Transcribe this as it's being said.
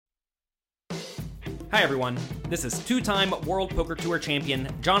Hi everyone, this is two-time World Poker Tour champion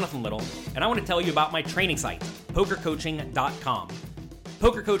Jonathan Little, and I want to tell you about my training site, PokerCoaching.com.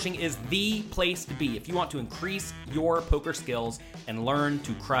 Poker coaching is the place to be if you want to increase your poker skills and learn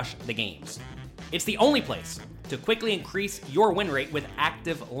to crush the games. It's the only place to quickly increase your win rate with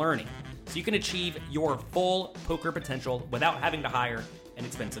active learning, so you can achieve your full poker potential without having to hire an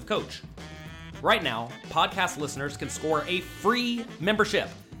expensive coach. Right now, podcast listeners can score a free membership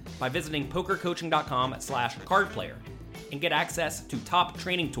by visiting pokercoaching.com/cardplayer and get access to top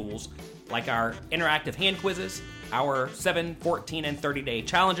training tools like our interactive hand quizzes, our 7, 14, and 30-day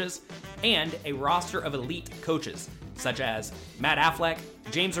challenges, and a roster of elite coaches such as Matt Affleck,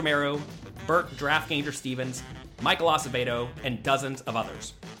 James Romero, Burt DraftGanger Stevens, Michael Acevedo, and dozens of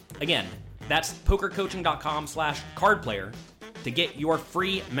others. Again, that's pokercoaching.com/cardplayer to get your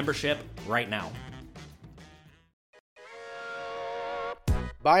free membership right now.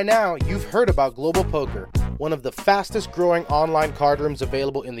 By now, you've heard about Global Poker, one of the fastest growing online card rooms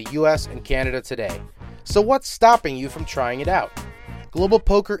available in the US and Canada today. So what's stopping you from trying it out? Global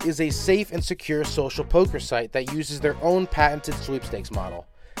Poker is a safe and secure social poker site that uses their own patented sweepstakes model.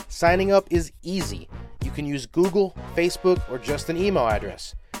 Signing up is easy. You can use Google, Facebook, or just an email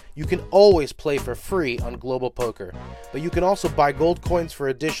address. You can always play for free on Global Poker, but you can also buy gold coins for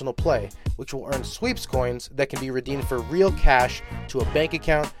additional play, which will earn sweeps coins that can be redeemed for real cash to a bank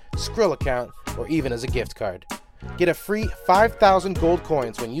account, Skrill account, or even as a gift card. Get a free 5,000 gold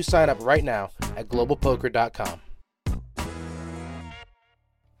coins when you sign up right now at globalpoker.com.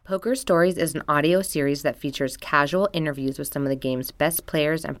 Poker Stories is an audio series that features casual interviews with some of the game's best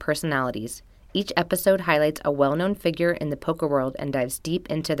players and personalities. Each episode highlights a well-known figure in the poker world and dives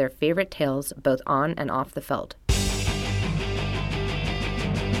deep into their favorite tales, both on and off the felt.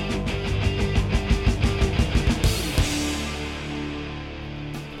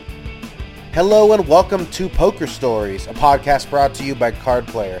 Hello and welcome to Poker Stories, a podcast brought to you by Card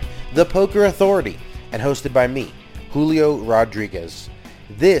Player, the poker authority, and hosted by me, Julio Rodriguez.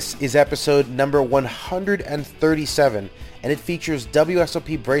 This is episode number 137, and it features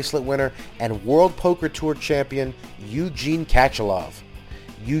WSOP bracelet winner and World Poker Tour champion Eugene Kachalov.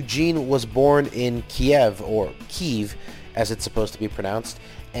 Eugene was born in Kiev, or Kyiv, as it's supposed to be pronounced,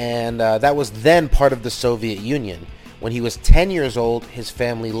 and that was then part of the Soviet Union. When he was 10 years old, his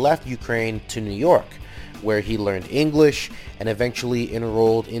family left Ukraine to New York, where he learned English and eventually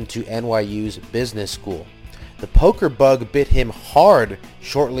enrolled into NYU's business school. The poker bug bit him hard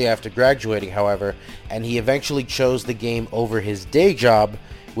shortly after graduating, however, and he eventually chose the game over his day job,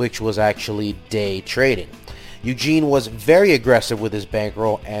 which was actually day trading. Eugene was very aggressive with his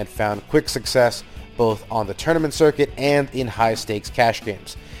bankroll and found quick success both on the tournament circuit and in high-stakes cash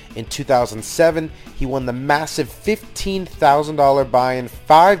games. In 2007, he won the massive $15,000 buy-in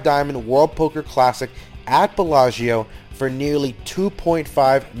 5-diamond World Poker Classic at Bellagio for nearly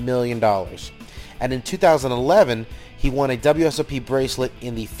 $2.5 million. And in 2011, he won a WSOP bracelet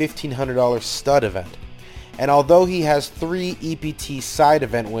in the $1,500 stud event. And although he has 3 EPT side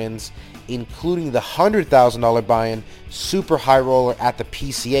event wins, including the $100,000 buy-in super high roller at the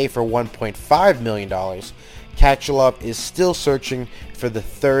PCA for $1.5 million, Kachalov is still searching for the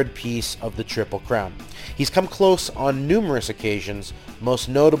third piece of the Triple Crown. He's come close on numerous occasions, most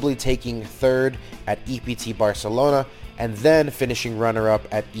notably taking third at EPT Barcelona and then finishing runner-up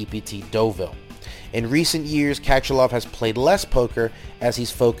at EPT Deauville. In recent years, Kachalov has played less poker as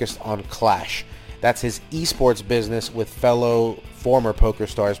he's focused on Clash. That's his esports business with fellow former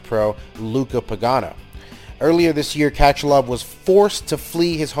PokerStars pro Luca Pagano. Earlier this year, Kachalov was forced to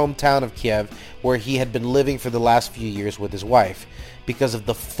flee his hometown of Kiev, where he had been living for the last few years with his wife, because of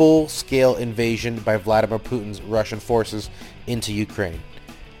the full-scale invasion by Vladimir Putin's Russian forces into Ukraine.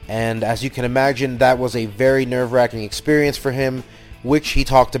 And as you can imagine, that was a very nerve-wracking experience for him, which he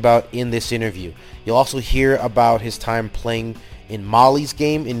talked about in this interview. You'll also hear about his time playing in Molly's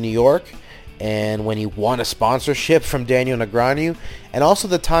game in New York, and when he won a sponsorship from Daniel Negreanu, and also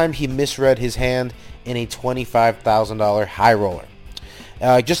the time he misread his hand in a $25,000 high roller.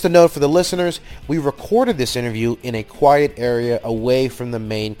 Just a note for the listeners, we recorded this interview in a quiet area away from the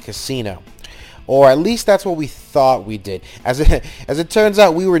main casino. Or at least that's what we thought we did. As it turns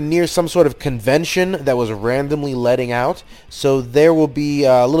out, we were near some sort of convention that was randomly letting out, so there will be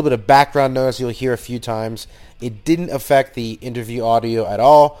a little bit of background noise you'll hear a few times. It didn't affect the interview audio at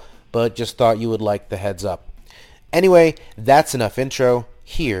all, but just thought you would like the heads up. Anyway, that's enough intro.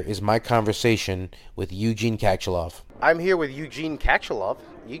 Here is my conversation with Eugene Kachalov. I'm here with Eugene Kachalov.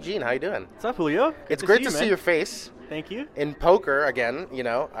 Eugene, how you doing? What's up, Julio? It's great to see your face. Thank you. In poker, again, you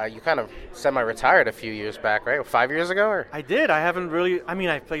kind of semi-retired a few years back, right? 5 years ago? Or? I did. I haven't really. I mean,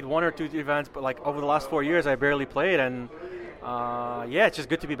 I played 1 or 2 events, but like over the last 4 years, I barely played. And it's just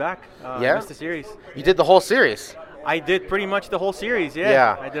good to be back. I missed the series. You did the whole series? I did pretty much the whole series.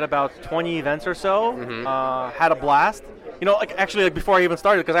 Yeah. I did about 20 events or so. Had a blast. Like before I even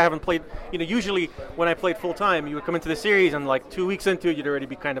started, because I haven't played. Usually when I played full time, you would come into the series and like 2 weeks into it, you'd already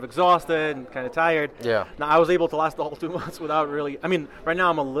be kind of exhausted and kind of tired. Yeah. Now I was able to last the whole 2 months without really. I mean, right now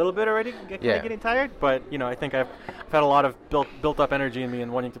I'm a little bit already getting tired, but I think I've had a lot of built up energy in me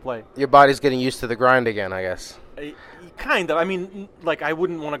and wanting to play. Your body's getting used to the grind again, I guess. Kind of. I mean, like I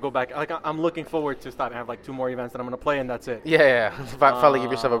wouldn't want to go back. Like I'm looking forward to start. I have like 2 more events that I'm going to play, and that's it. Yeah. Finally,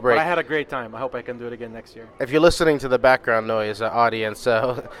 give yourself a break. But I had a great time. I hope I can do it again next year. If you're listening to the background noise, audience,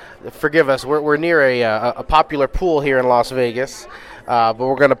 forgive us. We're near a popular pool here in Las Vegas, but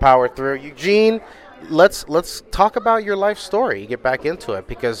we're going to power through. Eugene, let's talk about your life story. Get back into it,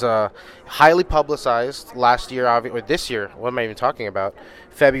 because highly publicized last year, or this year. What am I even talking about?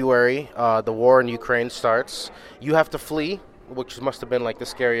 February, the war in Ukraine starts. You have to flee, which must have been like the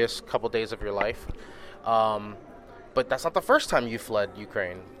scariest couple days of your life. But that's not the first time you fled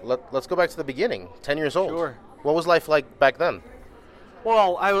Ukraine. Let's go back to the beginning. 10 years old. Sure. What was life like back then?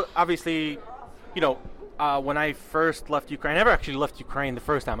 Well, I obviously, when I first left Ukraine, I never actually left Ukraine the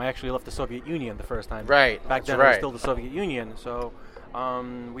first time. I actually left the Soviet Union the first time. Right. Back then, it was still the Soviet Union. So,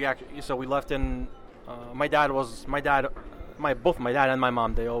 we left in. Both my dad and my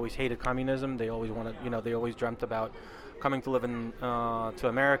mom, they always hated communism. They always wanted, they always dreamt about coming to live to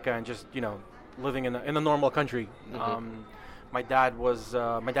America and just, living in a normal country. My dad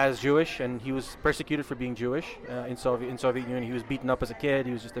is Jewish, and he was persecuted for being Jewish in Soviet Union. He was beaten up as a kid.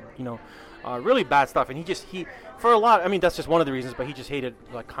 He was just really bad stuff. And that's just one of the reasons. But he just hated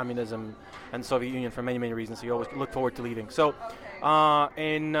like communism and Soviet Union for many, many reasons. He always looked forward to leaving. So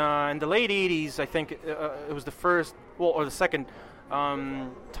in the late '80s, I think it was the first, or the second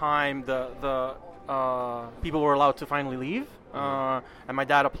time the people were allowed to finally leave. And my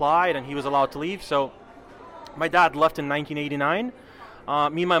dad applied, and he was allowed to leave. So my dad left in 1989.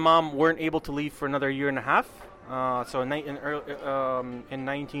 Me and my mom weren't able to leave for another year and a half. So in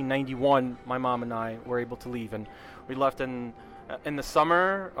 1991, my mom and I were able to leave, and we left in the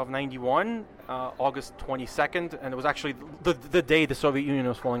summer of '91, August 22nd, and it was actually the day the Soviet Union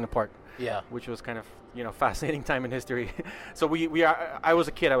was falling apart. Yeah, which was kind of fascinating time in history. So I was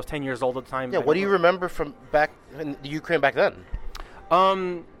a kid. I was 10 years old at the time. Yeah. What do you remember from back in the Ukraine back then?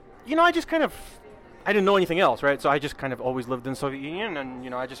 I just kind of. I didn't know anything else, right? So I just kind of always lived in the Soviet Union,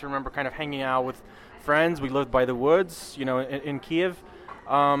 and I just remember kind of hanging out with friends. We lived by the woods, in Kiev,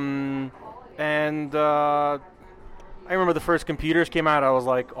 and I remember the first computers came out. I was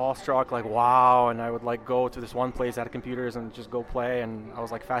like awestruck, like wow, and I would like go to this one place that had computers and just go play, and I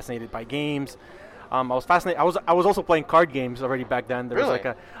was like fascinated by games. I was fascinated. I was also playing card games already back then. There really?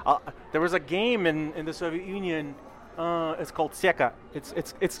 There was a game in the Soviet Union. It's called Seka. It's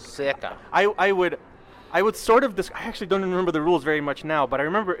Seka. I would sort of I actually don't remember the rules very much now, but I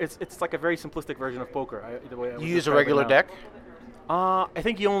remember it's like a very simplistic version of poker. You use a regular deck? I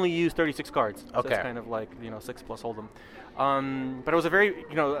think you only use 36 cards. Okay. So it's kind of like 6 plus hold'em. But it was a very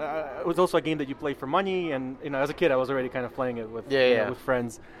it was also a game that you play for money, and as a kid I was already kind of playing it with with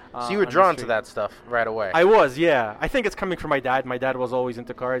friends. So you were drawn to that stuff right away. I was, yeah. I think it's coming from my dad. My dad was always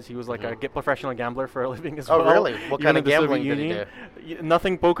into cards. He was like a professional gambler for a living as well. Oh, really? What kind of gambling did he do?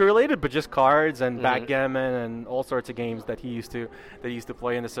 Nothing poker related, but just cards and backgammon and all sorts of games that he used to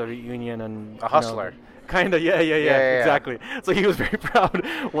play in the Soviet Union. And a hustler. Kind of, yeah, exactly. So he was very proud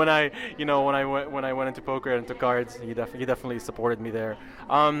when I went into poker and into cards. He definitely supported me there.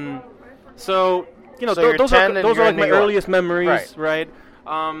 So those are like my earliest memories, right?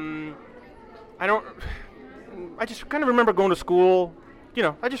 I just kind of remember going to school.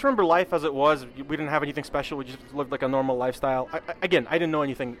 I just remember life as it was. We didn't have anything special. We just lived like a normal lifestyle. I didn't know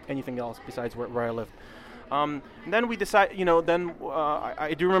anything else besides where I lived. And then we decided,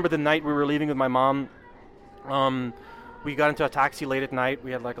 I do remember the night we were leaving with my mom. We got into a taxi late at night. We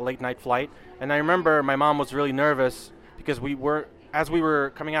had like a late night flight. And I remember my mom was really nervous because as we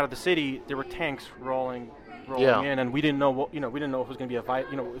were coming out of the city, there were tanks rolling in, and we didn't know if it was going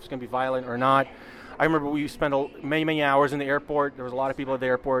to be violent or not. I remember we spent many hours in the airport. There was a lot of people at the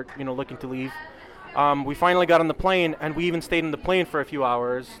airport, looking to leave. We finally got on the plane, and we even stayed in the plane for a few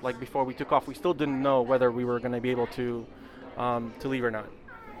hours. Like before we took off, we still didn't know whether we were going to be able to leave or not.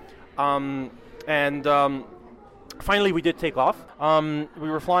 Finally, we did take off. We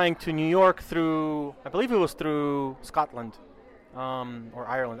were flying to New York I believe it was through Scotland or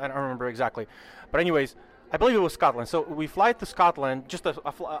Ireland. I don't remember exactly. But anyways, I believe it was Scotland. So we fly to Scotland, just a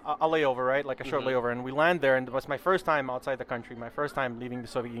layover, right? Like a short layover. And we land there, and it was my first time outside the country, my first time leaving the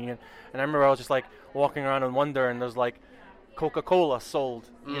Soviet Union. And I remember I was just like walking around in wonder, and there's like Coca-Cola sold,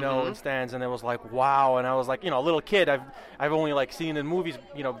 you know, in stands, and it was like, wow. And I was like, you know, a little kid. I've only like seen in movies,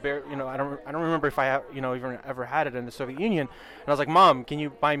 you know, I don't remember if I have, you know, even ever had it in the Soviet Union. And I was like, Mom, can you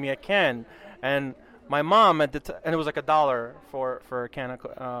buy me a can? And my mom and it was like $1 for a can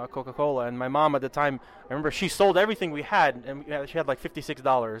of Coca-Cola. And my mom at the time, I remember she sold everything we had, and she had like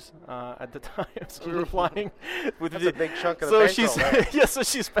 $56 at the time. So we were flying. That's a big chunk of the bankroll, right? Yeah, so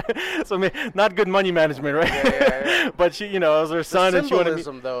she spent. So not good money management, right? Yeah. But she, you know, it was her son, and she wanted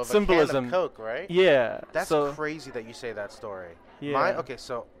me. Though, of Symbolism, a can of Coke, right? Yeah. That's crazy that you say that story. Yeah. Okay,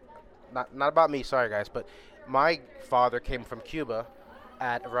 so not about me. Sorry, guys, but my father came from Cuba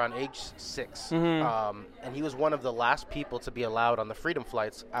at around age 6, and he was one of the last people to be allowed on the Freedom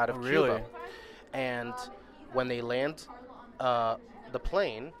flights out of Cuba. Really? And when they land the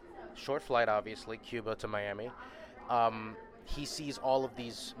plane, short flight obviously, Cuba to Miami, he sees all of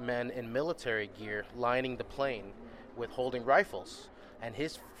these men in military gear lining the plane with holding rifles, and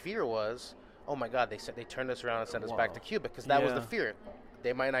his fear was, oh my God, they turned us around and sent us back to Cuba, because that was the fear.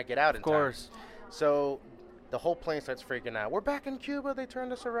 They might not get out in time. Of course. So the whole plane starts freaking out. We're back in Cuba. They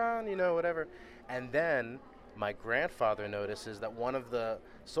turned us around, you know, whatever. And then my grandfather notices that one of the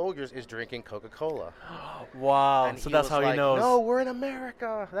soldiers is drinking Coca-Cola. Wow. And so that's how he knows. No, we're in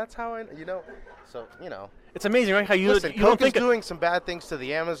America. That's how you know. So, you know. It's amazing, right? How you Listen, you Coke don't think is doing some bad things to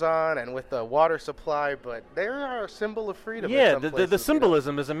the Amazon and with the water supply, but they are a symbol of freedom. Yeah, in some the places,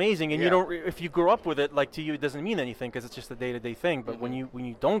 symbolism is amazing, and Yeah. you don't. If you grow up with it, like to you, it doesn't mean anything because it's just a day-to-day thing. But when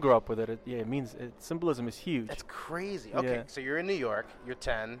you don't grow up with it, it means symbolism is huge. That's crazy. Okay, Yeah. so you're in New York. You're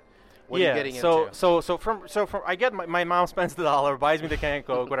 10. What are yeah. you getting so into? so from I get my mom spends the $1, buys me the can of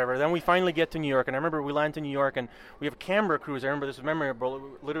Coke, whatever. Then we finally get to New York, and I remember we land to New York, and we have a camera crews. I remember this was memorable.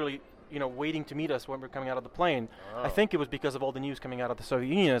 Literally, you know, waiting to meet us when we're coming out of the plane. I think it was because of all the news coming out of the Soviet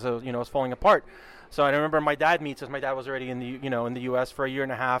Union, as you know, it was falling apart. So I remember my dad meets us. My dad was already in the U.S. for a year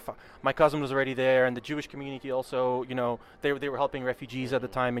and a half. My cousin was already there, and the Jewish community also. You know, they were helping refugees at the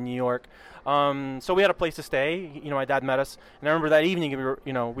time in New York. So we had a place to stay. You know, my dad met us, and I remember that evening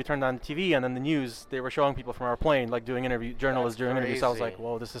we turned on the TV, and then the news they were showing people from our plane, like doing journalists doing interviews. So I was like,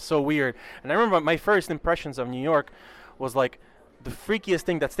 whoa, this is so weird. And I remember my first impressions of New York was like, the freakiest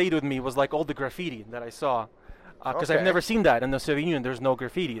thing that stayed with me was like all the graffiti that I saw. Because I've never seen that in the Soviet Union. There's no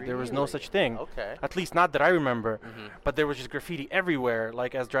graffiti. There was no such thing. Okay. At least not that I remember. But there was just graffiti everywhere.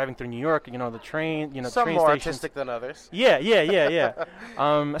 Like as driving through New York, you know, the train, you know, some train more stations. artistic than others. Yeah.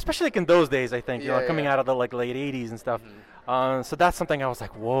 Especially like in those days, I think. Coming out of the like late '80s and stuff. So that's something I was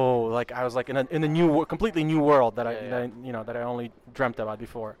like, whoa! Like I was like in a new, completely new world that I only dreamt about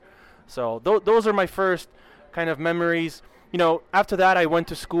before. So those are my first kind of memories. You know, after that, I went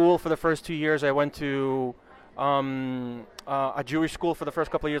to school for the first 2 years. I went to a Jewish school for the first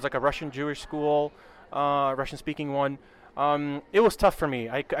couple of years, like a Russian Jewish school, Russian-speaking one. It was tough for me.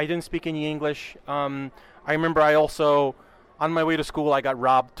 I didn't speak any English. I remember I also, on my way to school, I got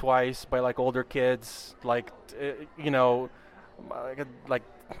robbed twice by like older kids. Like, like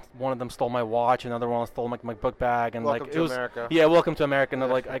one of them stole my watch, another one stole my book bag, and Welcome like to it was America. Yeah, welcome to America. And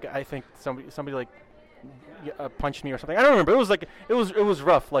like I think somebody like punched me or something. I don't remember. It was like it was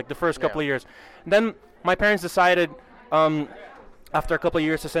rough. Like the first couple of years. And then my parents decided after a couple of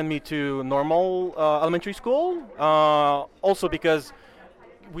years to send me to normal elementary school. Also because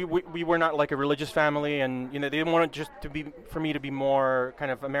we were not like a religious family, and you know they didn't want it just to be for me to be more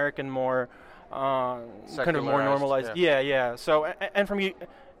kind of American, more kind of more normalized. Yeah. So and for me.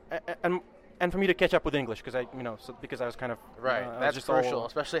 And for me to catch up with English, because because I was kind of That's just crucial,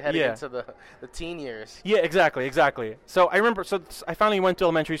 especially heading into the teen years. Yeah, exactly. So I remember, I finally went to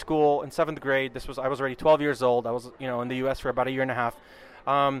elementary school in 7th grade. I was already 12 years old. I was in the U.S. for about a year and a half,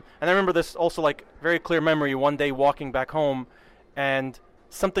 and I remember this also like very clear memory. One day walking back home, and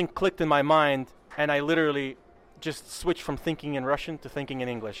something clicked in my mind, and I literally just switched from thinking in Russian to thinking in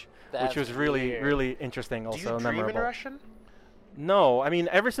English, which was really interesting. Also, Do you dream memorable. in Russian? No, I mean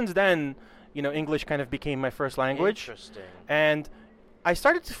ever since then. English kind of became my first language. Interesting. And I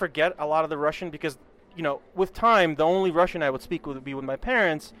started to forget a lot of the Russian because, with time, the only Russian I would speak would be with my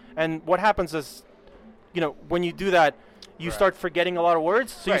parents. And what happens is, when you do that, you start forgetting a lot of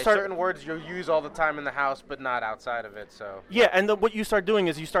words. So you start certain words you'll use all the time in the house, but not outside of it. So yeah, and what you start doing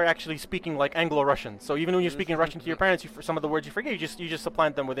is you start actually speaking like Anglo-Russian. So even when you're speaking Russian to your parents, some of the words you forget, you just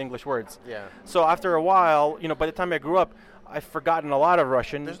supplant them with English words. Yeah. So after a while, by the time I grew up, I've forgotten a lot of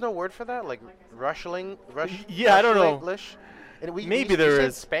Russian. There's no word for that, like Rushling. Yeah, I don't know. English. And Maybe you there said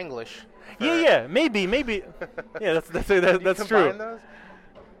is. Spanglish. Yeah, maybe. Yeah, that's Combine true. Those?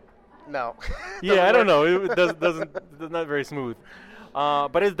 No. Yeah, I don't know. It doesn't not very smooth.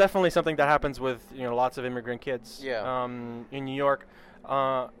 But it's definitely something that happens with lots of immigrant kids. Yeah. In New York,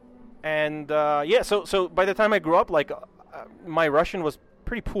 So by the time I grew up, my Russian was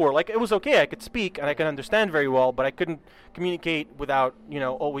pretty poor. Like, it was okay. I could speak and I could understand very well, but I couldn't communicate without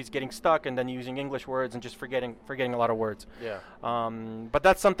always getting stuck and then using English words and just forgetting a lot of words. Yeah. But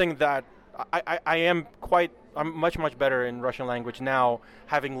that's something that I'm much better in Russian language now,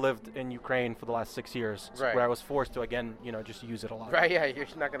 having lived in Ukraine for the last 6 years, right. where I was forced to again, just use it a lot. Right. Yeah. You're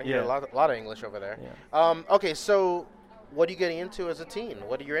not going to hear a lot of English over there. Yeah. Okay. So, what are you getting into as a teen?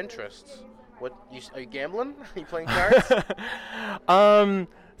 What are your interests? Are you gambling? Are you playing cards?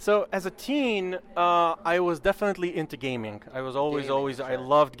 So as a teen, I was definitely into gaming. I was always. I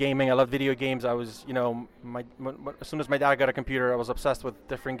loved gaming. I loved video games. I was, as soon as my dad got a computer, I was obsessed with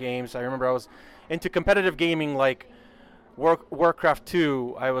different games. I remember I was into competitive gaming, like Warcraft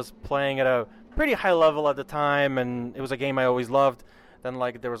 2. I was playing at a pretty high level at the time, and it was a game I always loved. Then,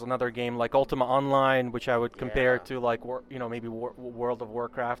 there was another game like Ultima Online, which I would compare to maybe World of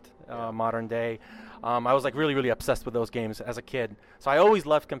Warcraft, modern day. I was really obsessed with those games as a kid. So I always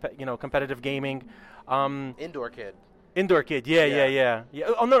loved competitive gaming. Indoor kid. Indoor kid, yeah.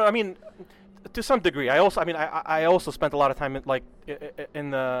 Oh no, I mean, to some degree. I also spent a lot of time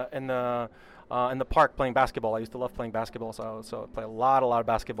in the park playing basketball. I used to love playing basketball, so I play a lot of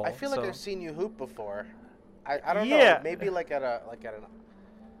basketball. I feel like I've seen you hoop before. I don't know. Maybe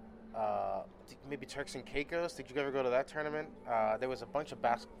maybe Turks and Caicos. Did you ever go to that tournament? There was a bunch of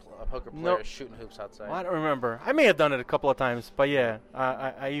poker players shooting hoops outside. Well, I don't remember. I may have done it a couple of times, but yeah,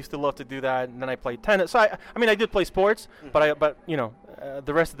 I used to love to do that. And then I played tennis. So I did play sports, but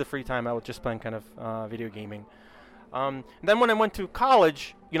the rest of the free time I was just playing kind of video gaming. Then when I went to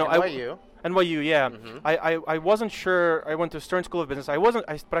college, NYU, yeah. Mm-hmm. I wasn't sure. I went to Stern School of Business.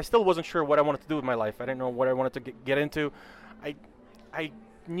 But I still wasn't sure what I wanted to do with my life. I didn't know what I wanted to get into. I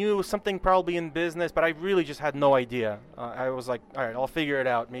knew something probably in business, but I really just had no idea. I was like, all right, I'll figure it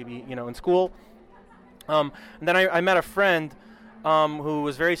out maybe, in school. And then I met a friend who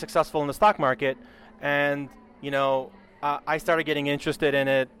was very successful in the stock market, and, I started getting interested in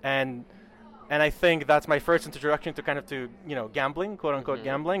it, and I think that's my first introduction to gambling, quote unquote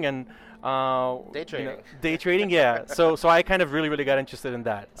gambling, and day trading. Day trading, yeah. So I kind of really got interested in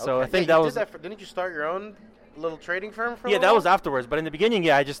that. Okay. So I think didn't you start your own little trading firm for? Yeah, that was afterwards. But in the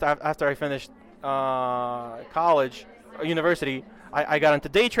beginning, I just after I finished college, university, I got into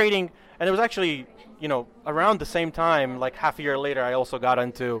day trading, and it was actually around the same time, like half a year later, I also got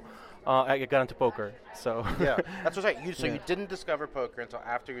into poker. So yeah, that's what I'm saying. You didn't discover poker until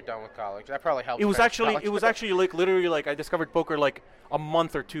after you're done with college. That probably helped. It was actually literally I discovered poker a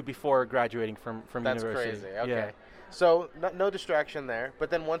month or two before graduating from university. That's crazy. Okay, yeah. So no distraction there. But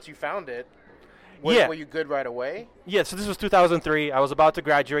then once you found it, were you good right away? Yeah. So this was 2003. I was about to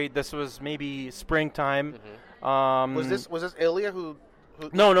graduate. This was maybe springtime. Mm-hmm. Was this Ilya who?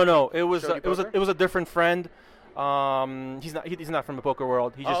 No. It was a different friend. He's not from the poker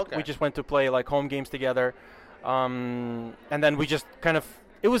world. We just went to play home games together, and then we just kind of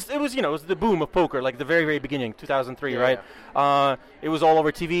it was the boom of poker, the very, very beginning, 2003, right? Yeah. It was all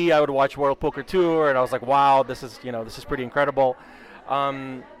over TV. I would watch World Poker Tour, and I was like, wow, this is pretty incredible.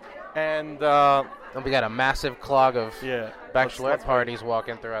 And we got a massive clog of bachelorette parties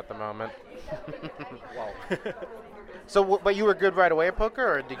walking through at the moment. Wow. So, but you were good right away at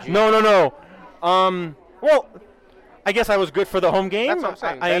poker, or did you? No. Well, I guess I was good for the home game. That's what I'm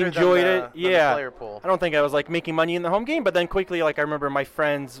saying. I enjoyed it. Yeah. The player pool. I don't think I was making money in the home game, but then quickly, I remember my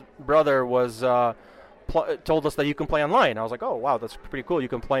friend's brother was told us that you can play online. I was like, oh wow, that's pretty cool. You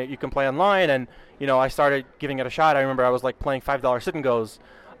can play online, and I started giving it a shot. I remember I was playing $5 sit and goes.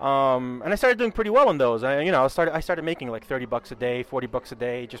 And I started doing pretty well in those. I started making $30 a day, $40 a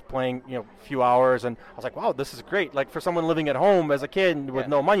day, just playing a few hours, and I was like, wow, this is great. For someone living at home as a kid with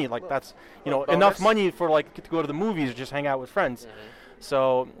no money, that's enough money for to go to the movies or just hang out with friends. Mm-hmm.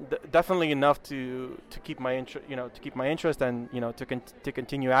 So definitely enough to keep my interest and to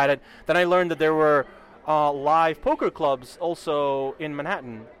continue at it. Then I learned that there were live poker clubs also in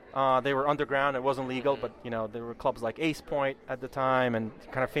Manhattan. They were underground. It wasn't legal, but there were clubs like Ace Point at the time, and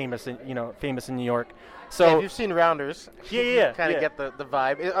kind of famous in New York. So you've seen Rounders. Yeah. Kind of get the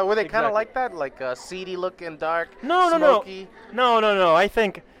vibe. Were they kind of like that, seedy looking, dark, smoky? No. I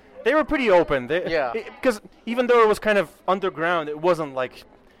think they were pretty open. Because even though it was kind of underground, it wasn't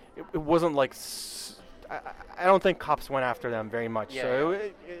I don't think cops went after them very much. Yeah, So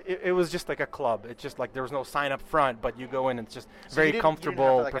it was just like a club. It's just like there was no sign up front, but you go in and it's just So very you didn't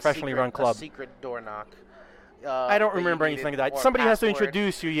comfortable, have, like, professionally run club. A secret door knock. I don't that you remember needed, anything like that. or Somebody has to password.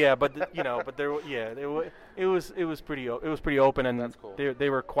 introduce you, yeah. But but it was pretty open, and That's cool. they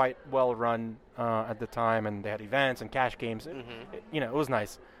were quite well run at the time, and they had events and cash games. It was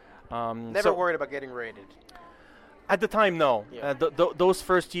nice. Never worried about getting raided. At the time, no. Yeah. Those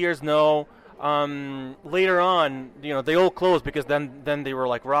first years, no. Later on, they all closed because then they were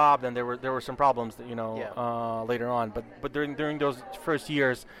like robbed, and there were some problems, later on. But during those first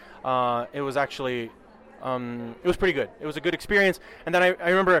years, it was actually it was pretty good. It was a good experience. And then I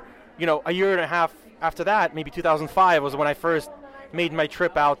remember, a year and a half after that, maybe 2005 was when I first made my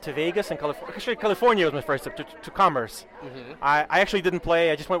trip out to Vegas and California. Actually, California was my first trip to Commerce. I actually didn't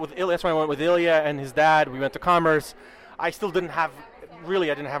play. I just went with Ilya. That's why I went with Ilya and his dad. We went to Commerce. I still didn't have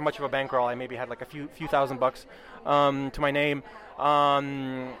much of a bankroll. I maybe had like a few $1,000s to my name.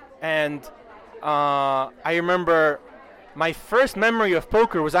 And I remember my first memory of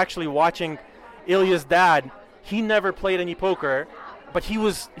poker was actually watching Ilya's dad. He never played any poker, but he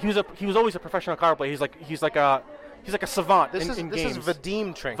was always a professional card player. He's like a savant in games. This is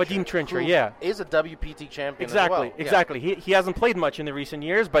Vadim Trincher. Vadim Trincher, who yeah. is a WPT champion Exactly, as well. exactly. He hasn't played much in the recent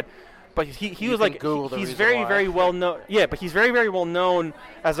years, but he was like he's very well known. Yeah, but he's very well known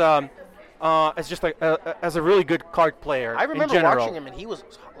as just like as a really good card player. I remember in general. watching him, and he was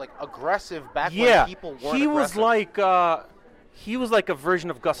like aggressive back Yeah, when people weren't he was aggressive. he was like a version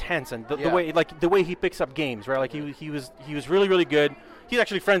of Gus Hansen. The way he picks up games, right? Like he was really good. He's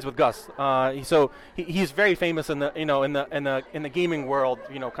actually friends with Gus. He's very famous in the in the gaming world.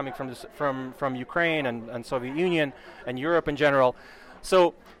 Coming from Ukraine and Soviet Union and Europe in general.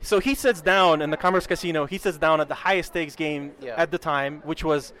 So he sits down in the Commerce Casino. He sits down at the highest stakes game at the time, which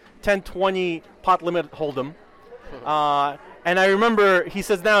was 10-20 pot limit hold'em. And I remember he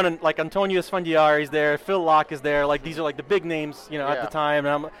sits down and like Antonio Sfandiari is there, Phil Locke is there. Like these are like the big names, at the time.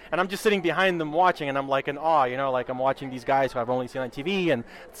 And I'm just sitting behind them watching, and I'm like in awe, like I'm watching these guys who I've only seen on TV. And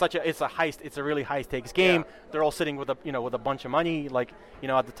it's a really high stakes game. Yeah. They're all sitting with a bunch of money, like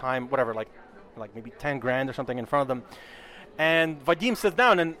at the time, whatever, like maybe 10 grand or something in front of them. And Vadim sits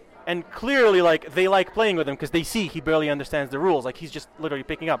down and clearly like they like playing with him because they see he barely understands the rules. Like he's just literally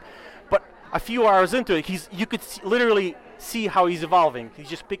picking up. But a few hours into it, you could literally see how he's evolving. He's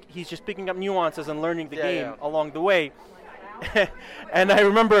just picking up nuances and learning the game along the way. And I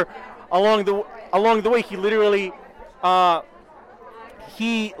remember along the way he literally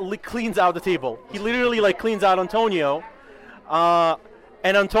cleans out the table. He literally like cleans out Antonio,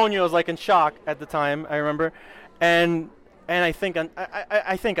 and Antonio was like in shock at the time. I remember, and I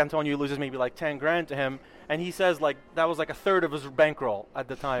think Antonio loses maybe like 10 grand to him. And he says like that was like a third of his bankroll at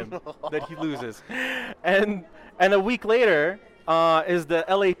the time that he loses, and a week later is the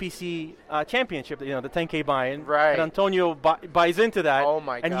LAPC championship, the 10K buy-in. Right. And Antonio buys into that. Oh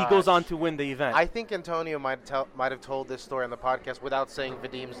my And gosh. he goes on to win the event. I think Antonio might have told this story on the podcast without saying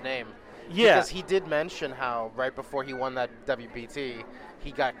Vadim's name. Yeah. Because he did mention how right before he won that WPT,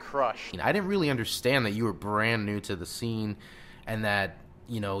 he got crushed. I didn't really understand that you were brand new to the scene and that,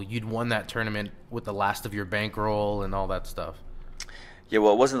 you'd won that tournament with the last of your bankroll and all that stuff. Yeah,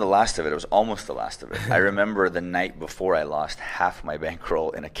 well, it wasn't the last of it. It was almost the last of it. I remember the night before I lost half my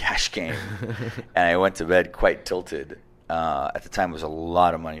bankroll in a cash game, and I went to bed quite tilted. At the time, it was a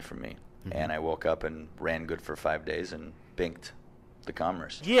lot of money for me. And I woke up and ran good for 5 days and binked the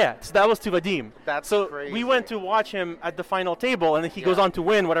Commerce. Yeah, so that was to Vadim. That's so crazy. we went to watch him at the final table, and then he goes on to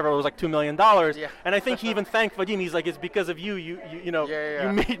win whatever it was, like $2 million. Yeah. And I think he even thanked Vadim. He's like, "It's because of you. You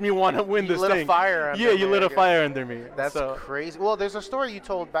made me want to win You this lit thing." a fire under Yeah, you me, lit I a guess. fire under me. That's So- crazy. Well, there's a story you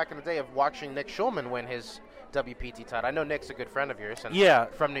told back in the day of watching Nick Schulman win his WPT title. I know Nick's a good friend of yours. And Yeah.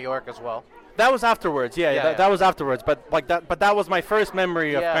 from New York as well. That was afterwards. Yeah, that was afterwards. But that was my first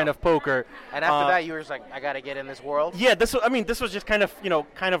memory of kind of poker. And after that, you were just like, I got to get in this world. Yeah, this was just kind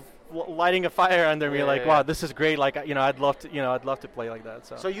of lighting a fire under me. Yeah, Wow, this is great. Like I'd love to play like that.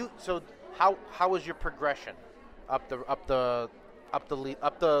 So how was your progression up the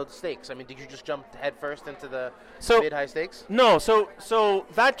stakes? I mean, did you just jump head first into the mid-high stakes? No, so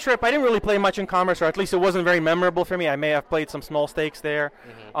that trip I didn't really play much in Commerce, or at least it wasn't very memorable for me. I may have played some small stakes there.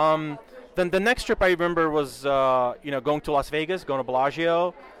 Then the next trip I remember was going to Las Vegas, going to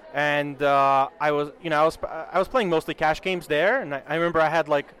Bellagio, and I was playing mostly cash games there, and I remember I had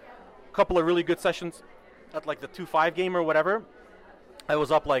like a couple of really good sessions at like the 2-5 game or whatever. I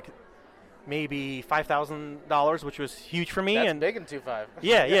was up like maybe $5,000, which was huge for me. That's and big in 2.5.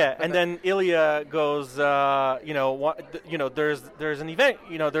 yeah. And then Ilya goes, there's an event,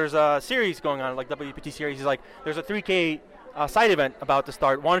 there's a series going on, like WPT series. He's like, there's a 3K side event about to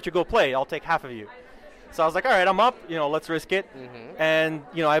start. Why don't you go play? I'll take half of you. So I was like, all right, I'm up. Let's risk it. Mm-hmm. And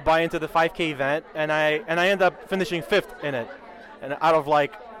I buy into the 5K event, and I end up finishing 5th in it, and out of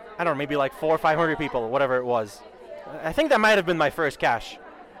like, I don't know, maybe like 400 or 500 people, whatever it was. I think that might have been my first cash,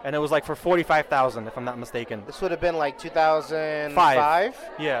 and it was like for $45,000, if I'm not mistaken. This would have been like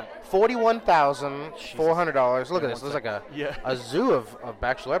 2005. Yeah. $41,400. Look at this. There's like a zoo of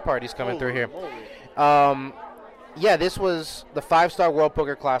bachelorette parties coming through here. Yeah, this was the 5-star World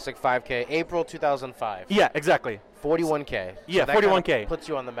Poker Classic 5K, April 2005. Yeah, exactly. 41K. Yeah, so that 41K. Puts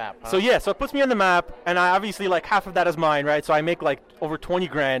you on the map. Huh? So it puts me on the map, and I obviously like half of that is mine, right? So I make like over 20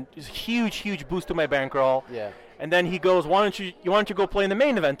 grand. It's a huge boost to my bankroll. Yeah. And then he goes, why don't you go play in the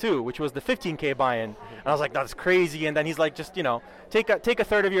main event too, which was the 15K buy-in. And I was like, that's crazy. And then he's like, just take a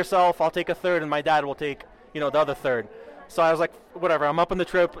third of yourself. I'll take a third, and my dad will take the other third. So I was like, whatever, I'm up on the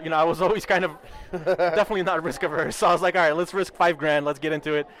trip. I was always kind of definitely not risk averse. So I was like, all right, let's risk $5,000. Let's get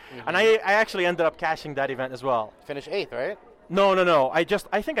into it. Mm-hmm. And I actually ended up cashing that event as well. Finish 8th, right? No. I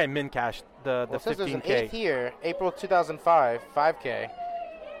think I min cashed the 15K. There's an 8th here, April 2005, 5K.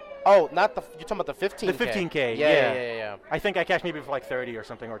 Oh, you're talking about the 15K. The 15K, yeah. I think I cashed maybe for like 30 or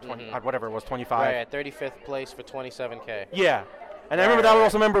something, or 20, whatever it was, 25. Right, 35th place for 27K. Yeah. And I remember that I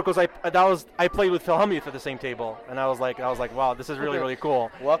also remember because I played with Phil Hellmuth at the same table, and I was like, wow, this is really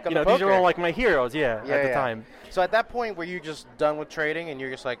cool. Welcome to these poker. are all like my heroes, at the time. So at that point, were you just done with trading and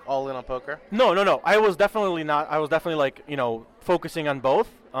you're just like all in on poker? No. I was definitely not. I was definitely like focusing on both,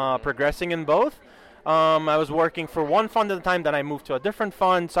 progressing in both. I was working for one fund at the time, then I moved to a different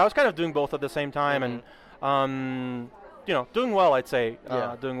fund, so I was kind of doing both at the same time, and doing well, I'd say,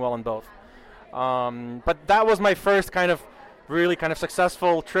 doing well in both. But that was my first really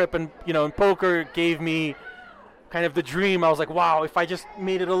successful trip, and in poker gave me kind of the dream. I was like, wow, if I just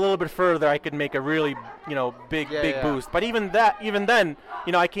made it a little bit further, I could make a really big boost. But even then,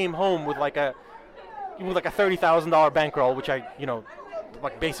 I came home with like a $30,000 bankroll, which I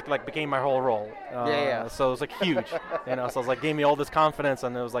basically became my whole role. So it was like huge. So it was like gave me all this confidence,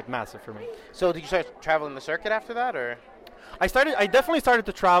 and it was like massive for me. So did you start traveling the circuit after that, or? I definitely started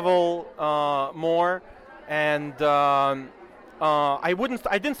to travel more, and I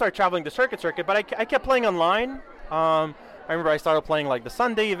didn't start traveling the circuit, but I kept playing online. I remember I started playing like the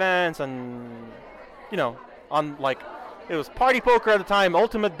Sunday events, and on like it was Party Poker at the time,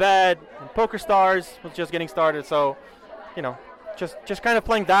 Ultimate Bet, and Poker Stars was just getting started. So just kind of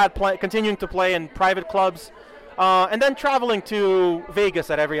playing that, continuing to play in private clubs, and then traveling to Vegas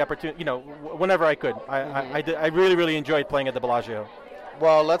at every opportunity, whenever I could. I really enjoyed playing at the Bellagio.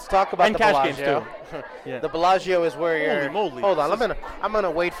 Well, let's talk about and the cash Bellagio. Games too. The Bellagio is where you're. Holy moly! Hold on, I'm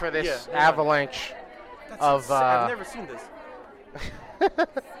gonna wait for this avalanche of. I've never seen this.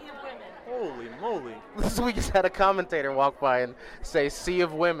 Holy moly! We just had a commentator walk by and say "Sea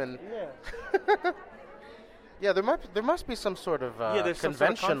of Women." Yeah. Yeah, there must be some sort of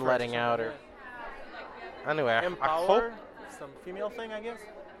convention letting out, or anyway. Empower, I hope some female thing, I guess.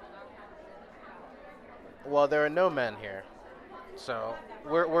 Well, there are no men here, so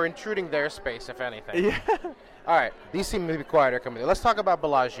we're intruding their space, if anything. Yeah. All right, these seem to be quieter coming in. Let's talk about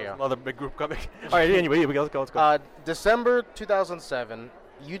Bellagio. Another big group coming. All right, anyway, here we go. Let's go. December 2007,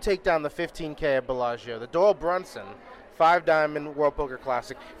 you take down the 15K at Bellagio, the Doyle Brunson 5-Diamond World Poker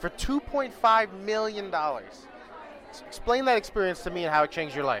Classic for $2.5 million. Explain that experience to me and how it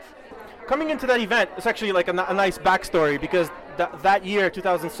changed your life. Coming into that event, it's actually like a nice backstory, because that year,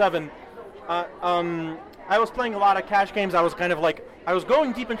 2007, I was playing a lot of cash games. I was I was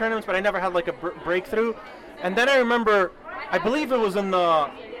going deep in tournaments, but I never had like a breakthrough. And then I remember, I believe it was in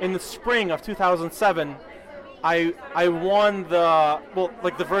the spring of 2007, I won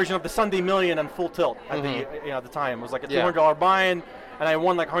the version of the Sunday Million and Full Tilt at the time. It was like a $200 buy-in, and I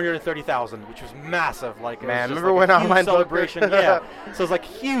won like $130,000, which was massive. Like, remember when online celebration? Yeah, so it was like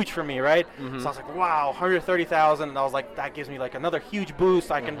huge for me, right? So I was like, wow, $130,000, and I was like, that gives me like another huge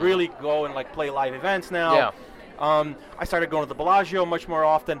boost. I can really go and like play live events now. Yeah. I started going to the Bellagio much more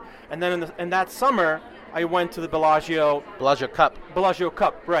often, and then in that summer, I went to the Bellagio Cup. Bellagio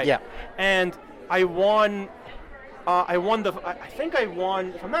Cup, right? Yeah. And I won. I think I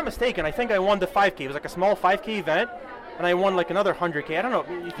won, if I'm not mistaken, I think I won the 5K. It was like a small 5K event, and I won like another 100K. I don't know if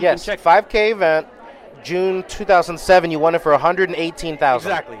you can check. 5K event, June 2007. You won it for $118,000.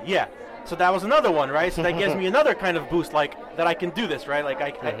 Exactly. Yeah. So that was another one, right? So that gives me another kind of boost, like that I can do this, right? Like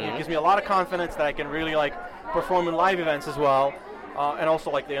it gives me a lot of confidence that I can really like perform in live events as well. and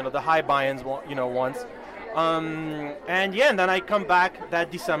also like the high buy-ins, once. And then I come back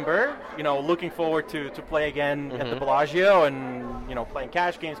that December, looking forward to play again at the Bellagio and, playing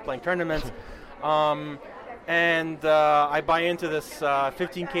cash games, playing tournaments. And I buy into this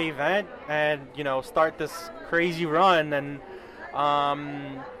 15K event and, start this crazy run and,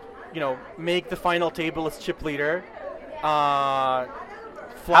 make the final table as chip leader. How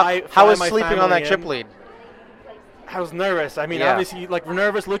was sleeping on that chip lead? I was nervous. I mean, obviously,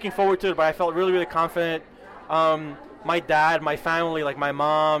 nervous, looking forward to it, but I felt really, really confident. My dad, my family, my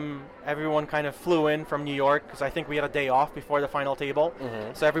mom, everyone kind of flew in from New York because I think we had a day off before the final table.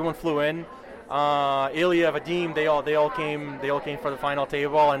 So everyone flew in. Ilya, Vadim, they all came for the final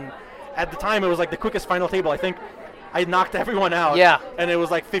table, and at the time it was the quickest final table. I think I knocked everyone out. Yeah. And it was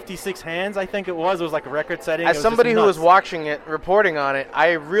 56 hands, I think it was. It was a record setting. As somebody who was watching it, reporting on it,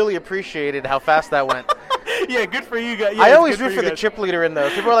 I really appreciated how fast that went. Yeah, good for you guys. Yeah, I always root for the chip leader in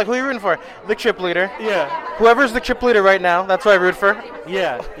those. People are like, who are you rooting for? The chip leader. Yeah. Whoever's the chip leader right now, that's who I root for.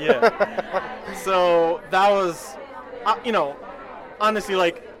 Yeah. So that was,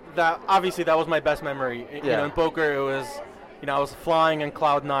 honestly, that. Obviously, that was my best memory. In poker, it was, I was flying in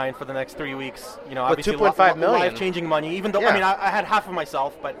cloud 9 for the next 3 weeks. Obviously, $2.5 million. Life-changing money. Even though, I had half of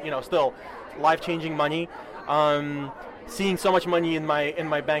myself, but still, life-changing money. Seeing so much money in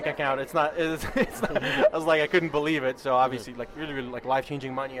my bank account, it's not. I was I couldn't believe it. So obviously, really, really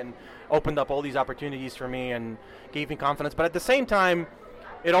life-changing money, and opened up all these opportunities for me and gave me confidence. But at the same time,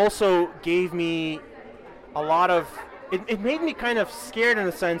 it also gave me a lot of. It made me kind of scared in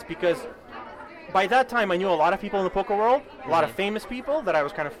a sense because by that time I knew a lot of people in the poker world, a lot of famous people that I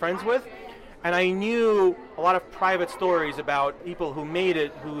was kind of friends with, and I knew a lot of private stories about people who made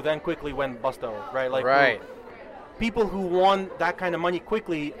it who then quickly went busto, right? Right. People who won that kind of money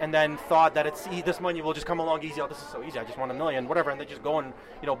quickly and then thought that this money will just come along easy. Oh, this is so easy. I just won $1 million, whatever, and they just go and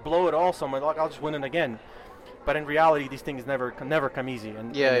blow it all somewhere. I'll just win it again. But in reality, these things never come easy.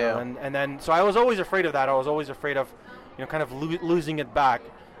 And and then so I was always afraid of that. I was always afraid of kind of losing it back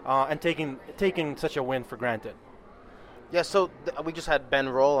and taking such a win for granted. Yeah. So we just had Ben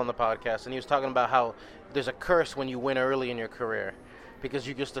Roll on the podcast, and he was talking about how there's a curse when you win early in your career. Because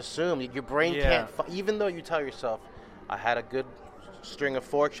you just assume your brain can't, even though you tell yourself, I had a good string of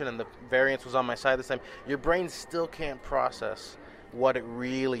fortune and the variance was on my side this time, your brain still can't process what it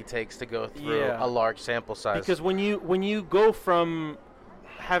really takes to go through a large sample size. Because when you go from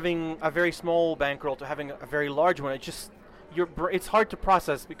having a very small bankroll to having a very large one, it's hard to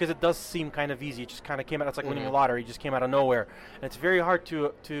process because it does seem kind of easy. It just kind of came out. It's like winning a lottery. It just came out of nowhere, and it's very hard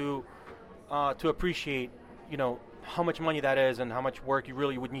to appreciate, how much money that is and how much work you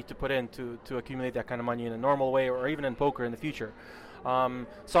really would need to put in to accumulate that kind of money in a normal way or even in poker in the future.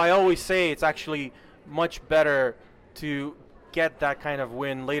 So I always say it's actually much better to get that kind of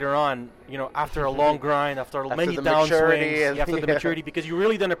win later on, after a long grind, after many downswings, after the maturity, because you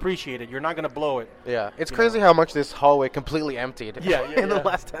really don't appreciate it. You're not going to blow it. Yeah, it's crazy how much this hallway completely emptied in the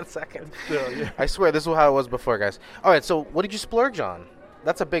last 10 seconds. Still, I swear, this is how it was before, guys. All right, so what did you splurge on?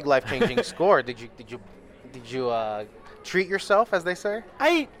 That's a big life-changing score. Did you treat yourself, as they say?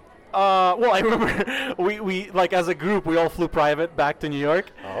 I remember we as a group we all flew private back to New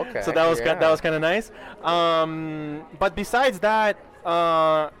York. Oh, okay. So that was kind of nice. But besides that,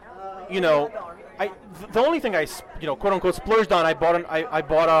 the only thing I quote unquote splurged on, I bought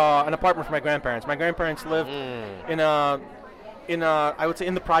an apartment for my grandparents. My grandparents lived in I would say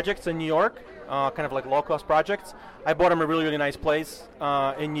in the projects in New York, kind of like low cost projects. I bought them a really, really nice place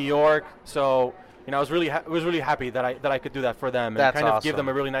in New York. So. I was really happy that I could do that for them and kind of give them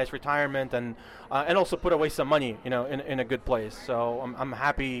a really nice retirement and also put away some money, in a good place. So I'm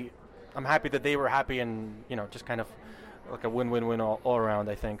happy that they were happy and just kind of like a win-win-win all around.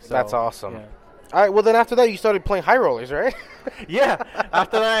 I think. So, that's awesome. Yeah. All right. Well, then after that, you started playing high rollers, right? Yeah.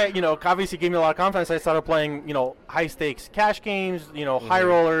 After that, obviously gave me a lot of confidence. I started playing, high stakes cash games, high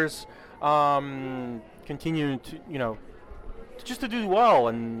rollers, continuing to, just to do well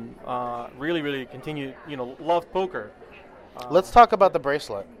and really, really continue, love poker. Let's talk about the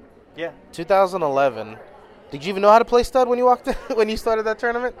bracelet. Yeah. 2011. Did you even know how to play stud when you walked in, when you started that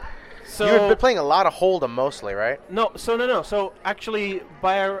tournament? So you were playing a lot of Hold'em mostly, right? No. So actually,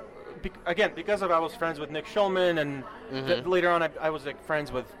 because I was friends with Nick Schulman and later on I was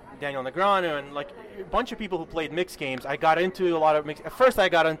friends with Daniel Negreanu and a bunch of people who played mixed games. I got into a lot of mixed. At first, I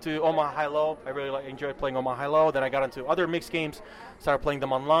got into Omaha High-Low. I really enjoyed playing Omaha High-Low. Then I got into other mixed games, started playing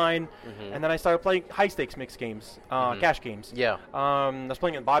them online, and then I started playing high-stakes mixed games, cash games. Yeah. I was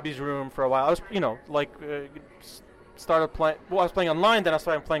playing in Bobby's room for a while. I was, started playing. Well, I was playing online. Then I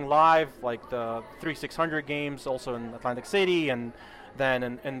started playing live, like the 3600 games, also in Atlantic City, and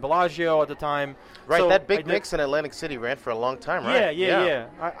then in Bellagio at the time. Right, So that Big I did- Mix in Atlantic City ran for a long time, right? Yeah.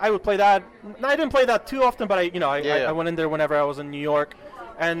 I would play that. I didn't play that too often, but Yeah. I went in there whenever I was in New York,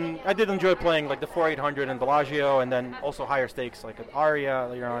 and I did enjoy playing like the 4800 in Bellagio, and then also higher stakes like at Aria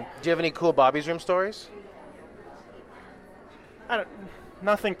later on. Do you have any cool Bobby's Room stories?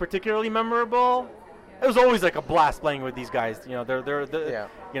 Nothing particularly memorable. It was always like a blast playing with these guys. You know, Yeah.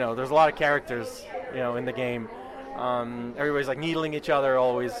 you know, there's a lot of characters, you know, in the game. Everybody's like needling each other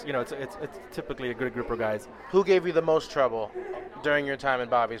always. You know, it's typically a good group of guys. Who gave you the most trouble during your time in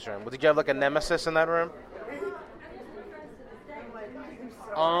Bobby's Room? Did you have like a nemesis in that room?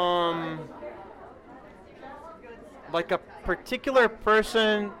 Like a particular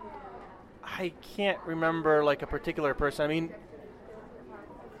person, I can't remember like a particular person. I mean,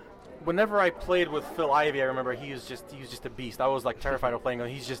 whenever I played with Phil Ivey, I remember he was just a beast. I was like terrified of playing him.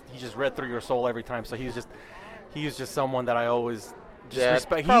 He just read through your soul every time. So he was just someone that I always just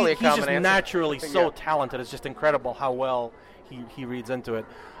respect. probably a He's just common answer. naturally so Yeah. talented. It's just incredible how well he reads into it.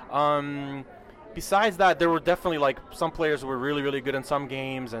 Besides that, there were definitely like some players who were really, really good in some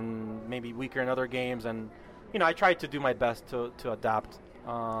games and maybe weaker in other games. And you know, I tried to do my best to adapt.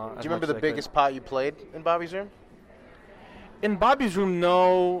 Do you remember the biggest pot you played in Bobby's Room? In Bobby's Room,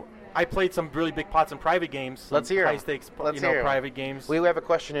 no. I played some really big pots in private games. Let's hear 'em. high stakes, Let's hear 'em. private games. We have a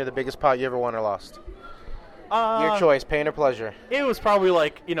question here. The biggest pot you ever won or lost? Uh, Your choice, pain or pleasure. It was probably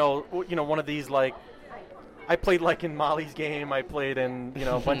like one of these like. I played like in Molly's game. I played in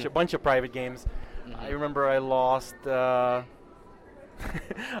a bunch of private games. I remember I lost.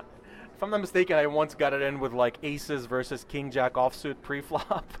 If I'm not mistaken, I once got it in with like aces versus king jack offsuit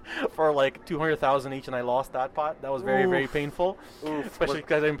pre-flop for like 200,000 each, and I lost that pot. That was very, very painful, especially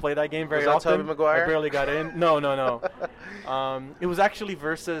because I didn't play that game very Was that often. Tobey Maguire? I barely got in. No. It was actually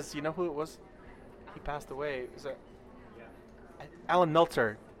versus, you know who it was? He passed away. It was Alan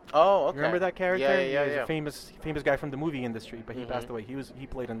Meltzer. Oh, okay. Remember that character? Yeah. He was a famous guy from the movie industry, but he passed away. He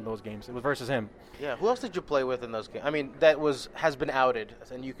played in those games. It was versus him. Yeah. Who else did you play with in those games? I mean, that has been outed,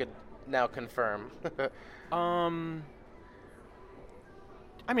 and you could now confirm.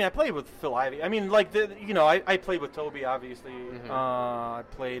 I mean, I played with Phil Ivey. I mean, like I played with Toby, obviously. I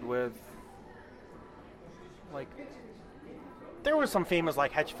played with like there were some famous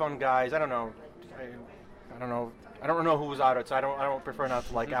like hedge fund guys. I don't know. I don't know. I don't know who was out, so I don't prefer not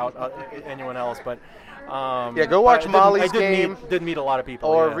to like out anyone else. But Yeah, go watch but Molly's I game. Did meet a lot of people.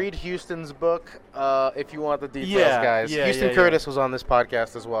 Or yeah. read Houston's book if you want the details, Yeah, guys. yeah, Houston yeah. Curtis was on this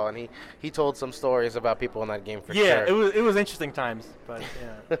podcast as well, and he told some stories about people in that game for Yeah, sure. it was interesting times, but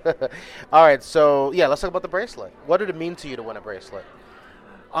yeah. All right, so yeah, let's talk about the bracelet. What did it mean to you to win a bracelet?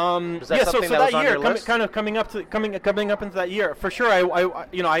 Was that Yeah, so something that was that on year, your list? coming up into that year, for sure. I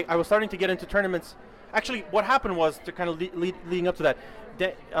was starting to get into tournaments. Actually, what happened was to kind of leading up to that.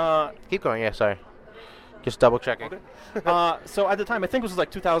 Keep going. Yeah, sorry. Just double checking. Okay. So at the time, I think it was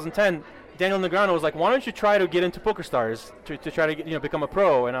like 2010. Daniel Negreanu was like, "Why don't you try to get into PokerStars to try to get, become a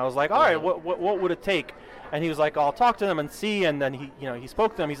pro?" And I was like, "All right, what would it take?" And he was like, "I'll talk to them and see." And then he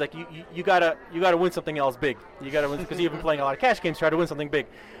spoke to them. He's like, "You gotta win something else big. You gotta win because you've been playing a lot of cash games. Try to win something big."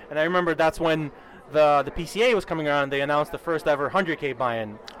 And I remember that's when the PCA was coming around. They announced the first ever 100K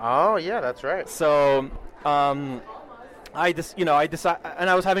buy-in. Oh yeah, that's right. So I decided, and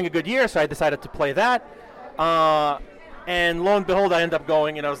I was having a good year, so I decided to play that. And lo and behold, I end up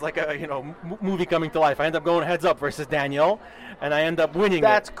going, and it was like a movie coming to life. I end up going heads up versus Daniel, and I end up winning.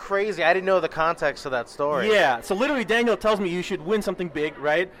 That's crazy. I didn't know the context of that story. Yeah. So literally, Daniel tells me you should win something big,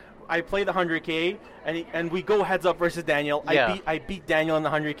 right? I play the 100K, and we go heads up versus Daniel. Yeah. I beat Daniel in the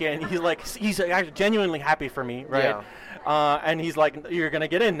 100K, and he's actually genuinely happy for me, right? Yeah. And he's like, "You're gonna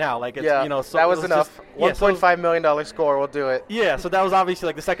get in now." Like, it's, Yeah, so that it was enough. just- yeah, so- $1.5 million score will do it. Yeah, so that was obviously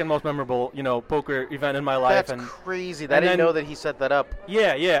like the second most memorable, poker event in my life. That's and crazy. I and didn't then- know that he set that up.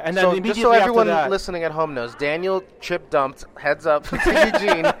 Yeah, and then So immediately just so everyone after that, listening at home knows, Daniel chip dumped heads up to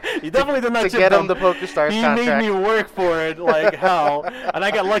Eugene he definitely did not to chip get him dump. the PokerStars He contract. made me work for it like hell, and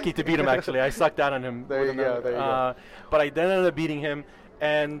I got lucky to beat him. Actually, I sucked out on him. There with you go, another- there you go. But I then ended up beating him,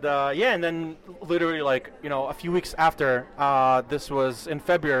 and and then literally like a few weeks after, this was in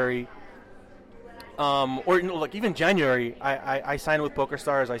February. Or like even January, I signed with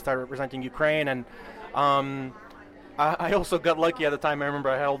PokerStars. I started representing Ukraine, and I also got lucky at the time. I remember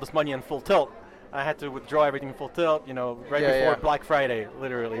I had all this money in full tilt. I had to withdraw everything in full tilt, right Yeah, before yeah. Black Friday,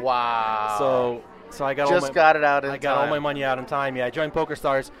 literally. Wow. So So I got got it out in I got all my money out in time. Yeah, I joined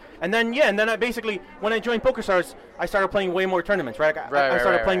PokerStars, and then I basically, when I joined PokerStars, I started playing way more tournaments. Right, I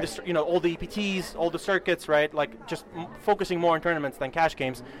started playing all the EPTs, all the circuits. Right, like just focusing more on tournaments than cash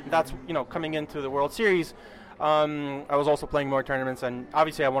games. And that's coming into the World Series. I was also playing more tournaments, and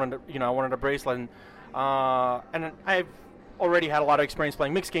obviously I wanted a bracelet, and I've already had a lot of experience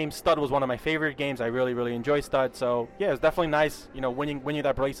playing mixed games. Stud was one of my favorite games. I really, really enjoy Stud. So yeah, it's definitely nice, winning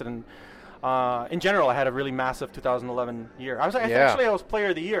that bracelet. And in general, I had a really massive 2011 year. I was Player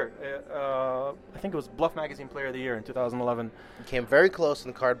of the Year. I think it was Bluff Magazine Player of the Year in 2011. You came very close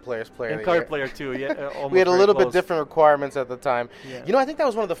in Card Players Player of the Year. Card Player too, yeah. We had a little bit different requirements at the time. Yeah. I think that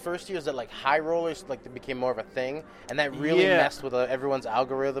was one of the first years that high rollers became more of a thing, and that really messed with everyone's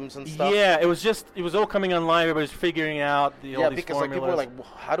algorithms and stuff. Yeah, it was all coming online. Everybody was figuring out all these because formulas. People were like, well,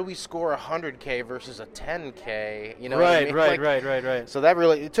 how do we score 100K versus a 10K? Right. So that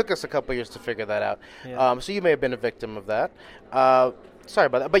it took us a couple years to figure that out. Yeah. So you may have been a victim of that. Sorry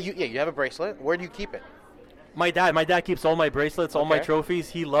about that. But you have a bracelet. Where do you keep it? My dad keeps all my bracelets, all my trophies.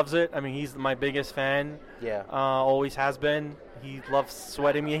 He loves it. I mean, he's my biggest fan. Yeah. Always has been. He loves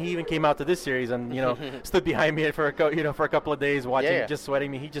sweating me. He even came out to this series and stood behind me for a couple of days watching, just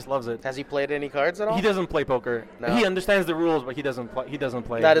sweating me. He just loves it. Has he played any cards at all? He doesn't play poker. No. He understands the rules, but he doesn't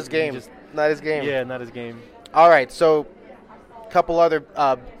play. Not his game. Not his game. Yeah, not his game. All right. So, a couple other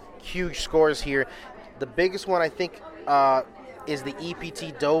huge scores here. The biggest one I think is the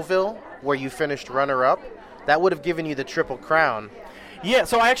EPT Deauville, where you finished runner-up. That would have given you the Triple Crown. Yeah,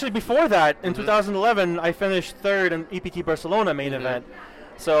 so before that, in 2011, I finished third in EPT Barcelona main event.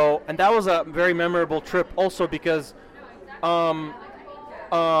 So, and that was a very memorable trip also because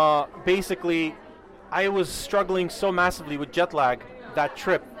basically I was struggling so massively with jet lag that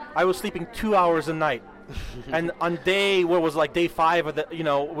trip. I was sleeping 2 hours a night. And on day 5 of the,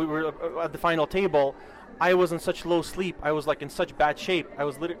 we were at the final table, I was in such low sleep. I was in such bad shape. I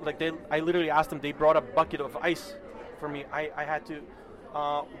was I literally asked them. They brought a bucket of ice for me. I had to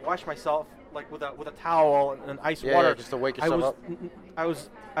wash myself with a towel and ice water just to wake yourself up.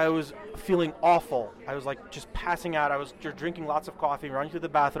 I was feeling awful. I was just passing out. I was drinking lots of coffee, running to the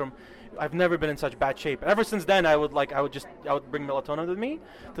bathroom. I've never been in such bad shape. Ever since then, I would bring melatonin with me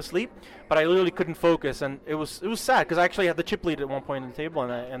to sleep, but I literally couldn't focus, and it was sad because I actually had the chip lead at one point in the table,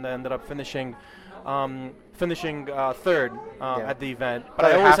 and I ended up finishing third at the event. But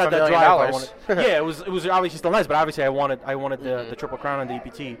I always had that drive. It was obviously still nice, but obviously I wanted the Triple Crown and the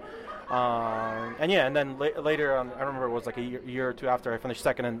EPT. And then later on, I remember it was a year or two after I finished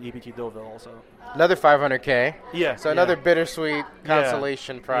second in EPT Deauville also. Another 500K. Yeah. So another bittersweet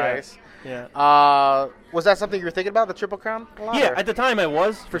consolation prize. Yeah. Was that something you were thinking about, the Triple Crown? Yeah, at the time I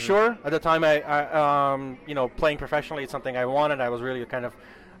was, for sure. At the time I playing professionally, it's something I wanted. I was really kind of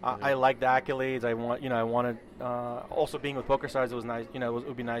I liked the accolades. I wanted also being with PokerStars. It was nice. It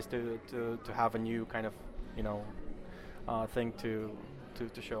would be nice to have a new kind of thing to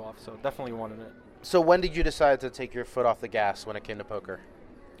show off. So definitely wanted it. So when did you decide to take your foot off the gas when it came to poker?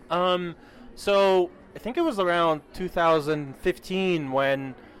 So I think it was around 2015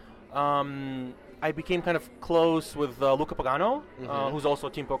 when I became kind of close with Luca Pagano, who's also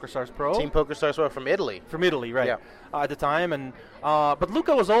Team PokerStars Pro. Team PokerStars Pro from Italy. From Italy, right? Yeah. At the time, and but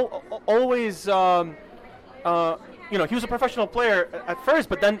Luca was always, he was a professional player at first,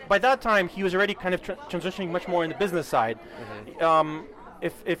 but then by that time he was already kind of transitioning much more in the business side.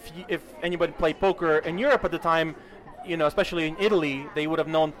 If anybody played poker in Europe at the time, especially in Italy, they would have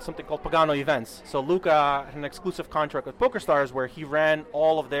known something called Pagano events. So Luca had an exclusive contract with PokerStars where he ran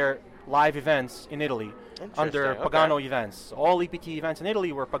all of their live events in Italy under Pagano events. All EPT events in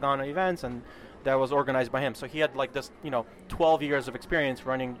Italy were Pagano events, and that was organized by him. So he had 12 years of experience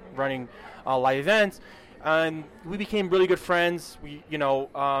running live events, and we became really good friends. I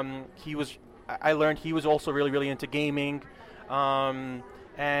learned he was also really, really into gaming, and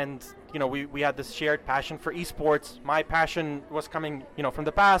we had this shared passion for esports. My passion was coming from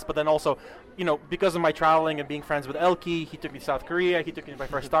the past, but then also because of my traveling and being friends with Elke, he took me to South Korea. He took me to my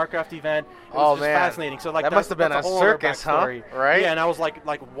first StarCraft event. It was just fascinating. So that must have been a circus, huh? Right? Yeah, and I was like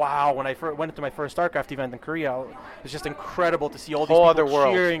wow. When I went into my first StarCraft event in Korea, it was just incredible to see all these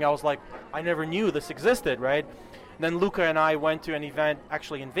people cheering. I was like, I never knew this existed, right? And then Luca and I went to an event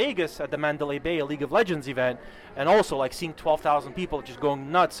actually in Vegas at the Mandalay Bay, a League of Legends event, and also seeing 12,000 people just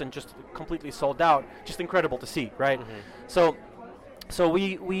going nuts and just completely sold out. Just incredible to see, right? So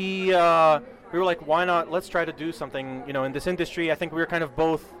we were like, why not? Let's try to do something, in this industry. I think we were kind of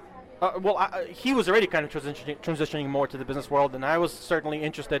both. He was already kind of transitioning more to the business world, and I was certainly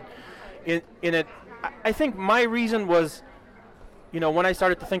interested in it. I think my reason was when I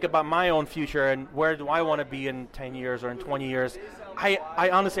started to think about my own future and where do I want to be in 10 years or in 20 years, I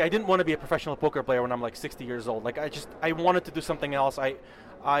honestly, I didn't want to be a professional poker player when I'm like 60 years old. Like I wanted to do something else.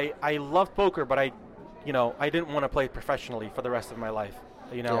 I loved poker, but I didn't want to play it professionally for the rest of my life,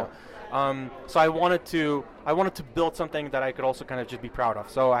 Yeah. So I wanted to build something that I could also kind of just be proud of.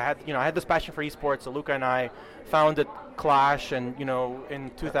 So I had this passion for esports. So Luca and I founded Clash, and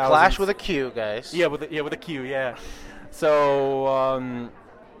in 2000. Clash with a Q, guys. Yeah, with a Q. Yeah. So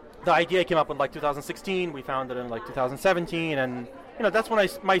the idea came up in like 2016. We founded in like 2017, and that's when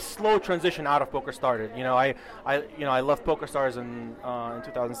my slow transition out of poker started. I left PokerStars in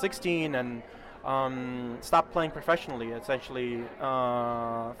 2016 and stopped playing professionally essentially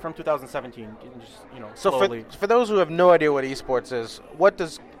from 2017. Just So slowly. for those who have no idea what esports is, what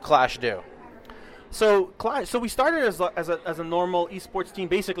does Clash do? So we started as a normal esports team.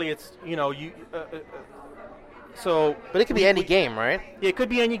 Basically, it's But it could be any game, right? Yeah, it could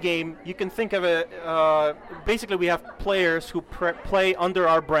be any game. You can think of it. Basically, we have players who play under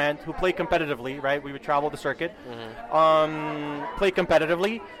our brand, who play competitively. Right? We would travel the circuit, play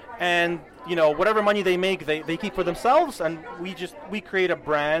competitively, and whatever money they make, they keep for themselves, and we create a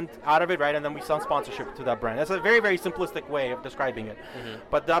brand out of it, right? And then we sell sponsorship to that brand. That's a very, very simplistic way of describing it.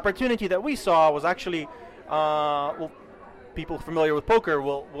 But the opportunity that we saw was actually, people familiar with poker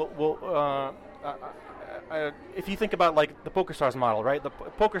will if you think about like the PokerStars model, right? The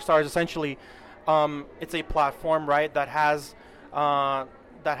PokerStars essentially, it's a platform, right, that has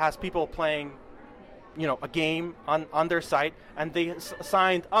people playing, a game on their site, and they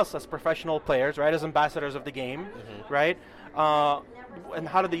assigned us as professional players, right, as ambassadors of the game, right? And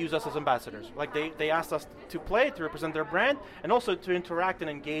how did they use us as ambassadors? Like they asked us to play, to represent their brand, and also to interact and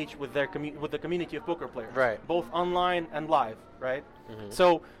engage with with the community of poker players, Right. both online and live, right?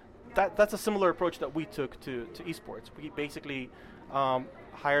 So that's a similar approach that we took to esports. We basically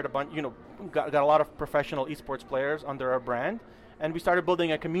hired a bunch, got a lot of professional esports players under our brand, and we started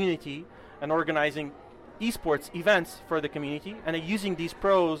building a community and organizing esports events for the community, and using these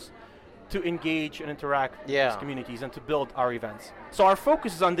pros to engage and interact with these communities and to build our events. So our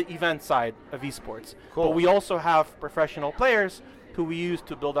focus is on the event side of esports. Cool. But we also have professional players who we use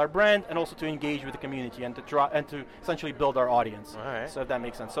to build our brand and also to engage with the community and to essentially build our audience. All right. So if that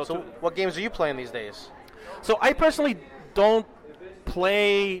makes sense. So what games are you playing these days? So I personally don't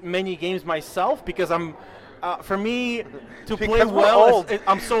play many games myself because for me to play Because we're well, old.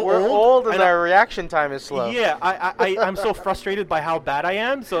 I'm so We're old and and our reaction time is slow. Yeah, I'm so frustrated by how bad I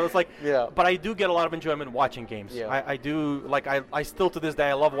am. So it's like, Yeah. but I do get a lot of enjoyment watching games. Yeah. I do, like, I still to this day,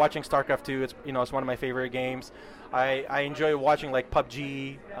 I love watching StarCraft 2. It's, it's one of my favorite games. I enjoy watching, like,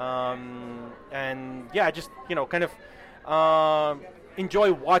 PUBG. And, yeah, I just, kind of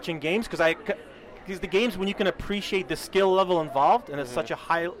enjoy watching games because the games, when you can appreciate the skill level involved, and it's such a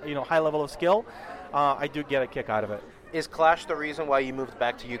high level of skill, I do get a kick out of it. Is Clash the reason why you moved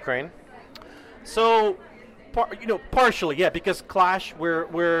back to Ukraine? So, partially, yeah, because Clash,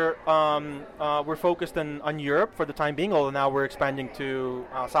 we're focused on Europe for the time being, although now we're expanding to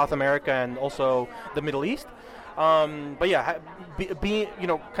South America and also the Middle East. But yeah,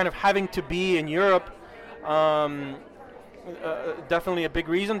 kind of having to be in Europe, definitely a big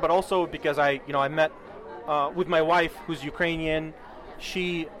reason. But also because I met with my wife, who's Ukrainian.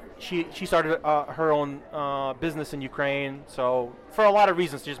 She started her own business in Ukraine, so for a lot of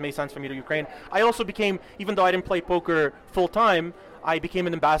reasons, it just made sense for me to Ukraine. I also became, even though I didn't play poker full time, I became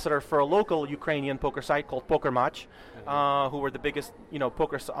an ambassador for a local Ukrainian poker site called PokerMatch, who were the biggest,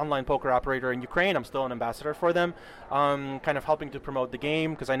 online poker operator in Ukraine. I'm still an ambassador for them, kind of helping to promote the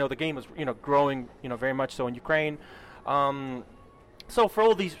game because I know the game was, growing, very much so in Ukraine. So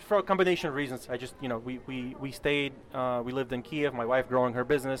for a combination of reasons, I just, we stayed, we lived in Kiev, my wife growing her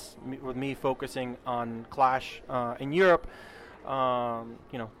business, with me focusing on Clash in Europe, And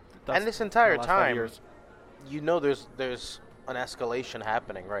this entire the last 5 time, years. there's an escalation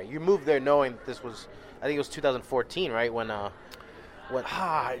happening, right? You moved there knowing this was, I think it was 2014, right? When No,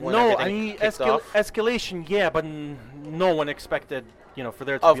 everything I mean, kicked off? escalation, yeah, but no one expected, for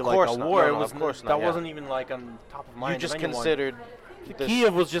there to Of be course like a not. war. No, It no, was of course not, that yeah. wasn't even like on top of mind. you just of anyone. considered this,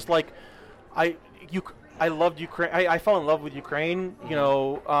 Kiev was just like, I loved Ukraine. I fell in love with Ukraine.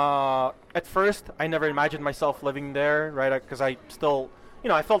 At first, I never imagined myself living there, right? Because I still,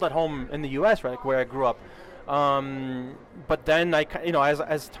 I felt at home in the U.S., right, where I grew up. But then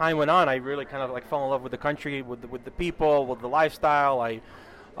as time went on, I really kind of like fell in love with the country, with the people, with the lifestyle. I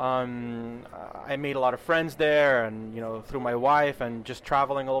made a lot of friends there, and through my wife, and just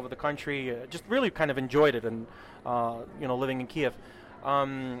traveling all over the country, just really kind of enjoyed it, and living in Kiev.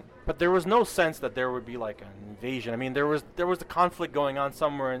 But there was no sense that there would be like an invasion. I mean, there was a conflict going on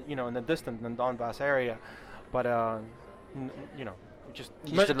somewhere in the distant in the Donbass area, but just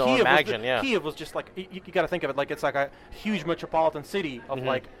you just didn't imagine. Kiev was just like you got to think of it like it's like a huge metropolitan city of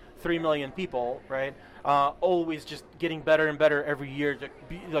like 3 million people, right? Always just getting better and better every year.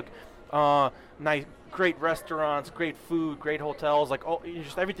 Nice, great restaurants, great food, great hotels, like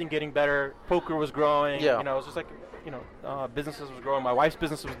just everything getting better. Poker was growing. Yeah. It was just like. Businesses was growing. My wife's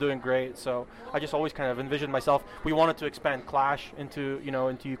business was doing great, so I just always kind of envisioned myself. We wanted to expand Clash into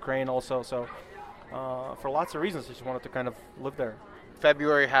Ukraine also. So for lots of reasons, I just wanted to kind of live there.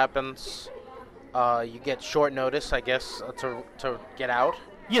 February happens. You get short notice, I guess, to get out.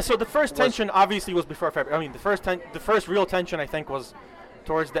 Yeah. So the first tension obviously was before February. I mean, the first real tension I think was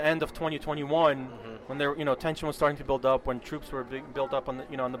towards the end of 2021 when there tension was starting to build up, when troops were being built up on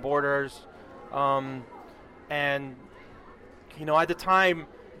the on the borders. And, at the time,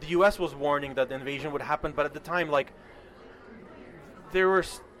 the U.S. was warning that the invasion would happen, but at the time, like, there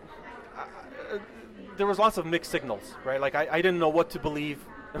was lots of mixed signals, right? Like, I didn't know what to believe.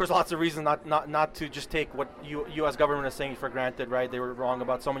 There was lots of reasons not to just take what U.S. government is saying for granted, right? They were wrong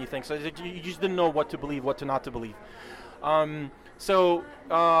about so many things. So you just didn't know what to believe, what to not to believe. So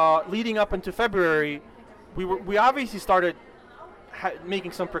leading up into February, we obviously started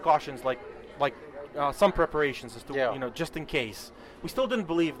making some precautions, like some preparations as to just in case. We still didn't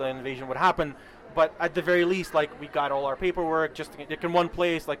believe the invasion would happen, but at the very least, like, we got all our paperwork just in one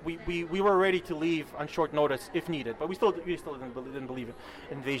place. Like we were ready to leave on short notice if needed, but we still didn't believe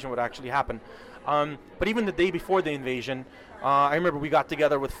invasion would actually happen. But even the day before the invasion, I remember we got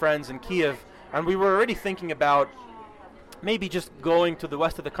together with friends in Kiev, and we were already thinking about maybe just going to the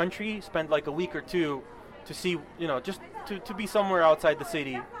west of the country, spend like a week or two to see, just to be somewhere outside the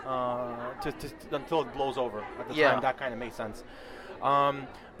city until it blows over. At the time, that kind of made sense.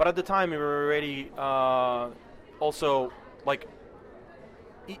 But at the time, we were already also, like,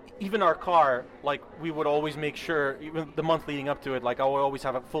 even our car, like, we would always make sure, even the month leading up to it, like, I would always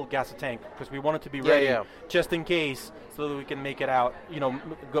have a full gas tank because we wanted to be ready just in case, so that we can make it out,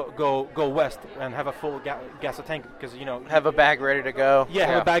 go west and have a full gas tank because, have a bag ready to go. Yeah,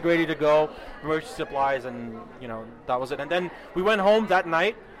 have a bag ready to go, emergency supplies, and, that was it. And then we went home that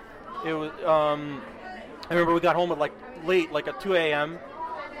night. It was, I remember we got home at, like, late, like at 2 a.m.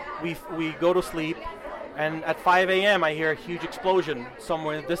 We go to sleep. And at 5 a.m. I hear a huge explosion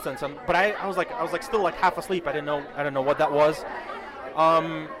somewhere in the distance. But I was still like half asleep. I didn't know what that was.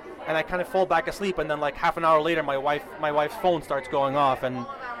 And I kind of fall back asleep. And then like half an hour later, my wife's phone starts going off. And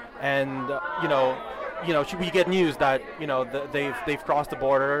we get news that they've crossed the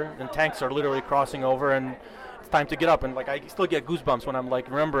border and tanks are literally crossing over and it's time to get up. And like I still get goosebumps when I'm like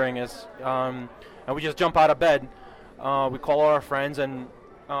remembering this. And we just jump out of bed. We call all our friends and.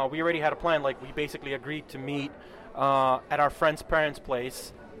 We already had a plan. Like, we basically agreed to meet at our friend's parents'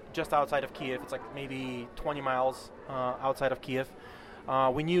 place just outside of Kiev. It's like maybe 20 miles outside of Kiev.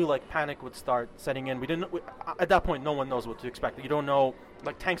 We knew, like, panic would start setting in. At that point, no one knows what to expect. You don't know,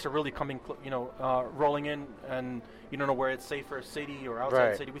 like, tanks are really coming, rolling in, and you don't know where it's safer, city or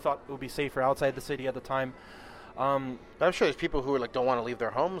outside the city. We thought it would be safer outside the city at the time. I'm sure there's people who don't want to leave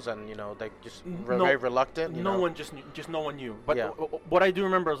their homes and they just very reluctant. No one no one knew. But what I do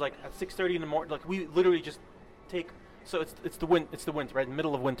remember is like at 6:30 in the morning, like we literally just take. So it's the winter, right, in the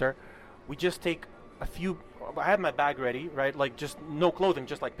middle of winter. We just take a few. I had my bag ready, right, like just no clothing,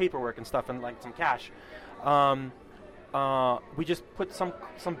 just like paperwork and stuff and like some cash. We just put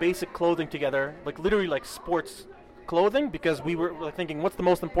some basic clothing together, like literally like sports clothing, because we were thinking, what's the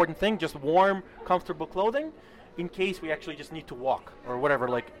most important thing? Just warm, comfortable clothing. In case we actually just need to walk or whatever,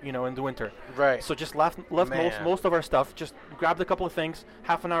 like, in the winter. Right. So just left most of our stuff, just grabbed a couple of things.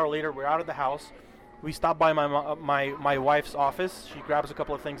 Half an hour later, we're out of the house. We stop by my wife's office. She grabs a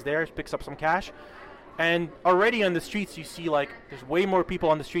couple of things there, picks up some cash. And already on the streets, you see, like, there's way more people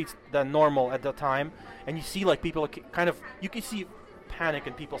on the streets than normal at that time. And you see, like, people you can see panic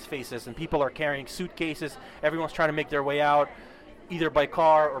in people's faces. And people are carrying suitcases. Everyone's trying to make their way out. Either by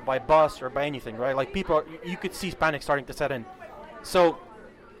car or by bus or by anything, right? Like people, you could see panic starting to set in. So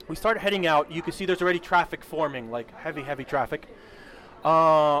we started heading out. You could see there's already traffic forming, like heavy traffic.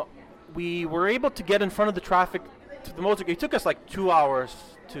 We were able to get in front of the traffic to the most. It took us like 2 hours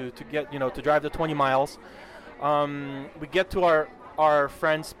to get, to drive the 20 miles. We get to our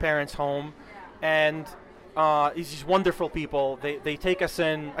friend's parents' home, and these just wonderful people. They take us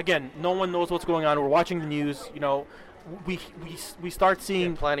in. Again, no one knows what's going on. We're watching the news, We start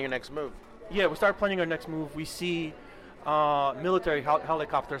seeing planning your next move. Yeah, we start planning our next move. We see military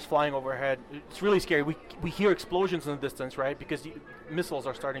helicopters flying overhead. It's really scary. We hear explosions in the distance, right? Because the missiles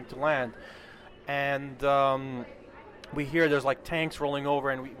are starting to land, and we hear there's like tanks rolling over,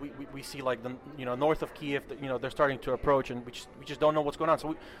 and we see like the north of Kiev. They're starting to approach, and we just don't know what's going on.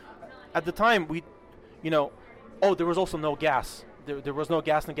 So at the time there was also no gas. There was no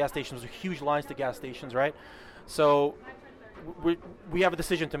gas in the gas stations. There were huge lines to gas stations, right? So we have a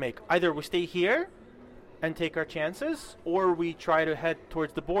decision to make. Either we stay here and take our chances, or we try to head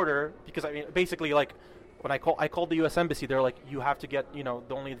towards the border. Because basically, like when I called the U.S. Embassy, they're like, you have to get,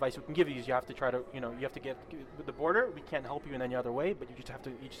 the only advice we can give you is you have to try to, you have to get with the border. We can't help you in any other way, but you just have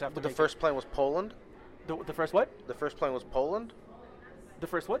to. But the first plane was Poland. The first what? The first plane was Poland. The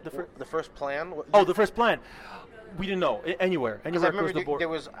first what? The first plan. The first plan. We didn't know anywhere. I remember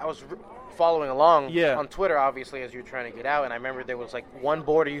I was following along on Twitter, obviously, as you were trying to get out, and I remember there was like one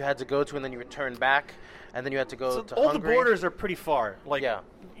border you had to go to, and then you would turn back, and then you had to go to all Hungary. The borders are pretty far. Like,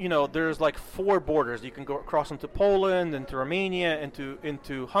 there's like 4 borders. You can go across into Poland, into Romania,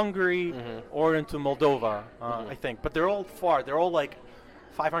 into Hungary, or into Moldova, I think. But they're all far. They're all like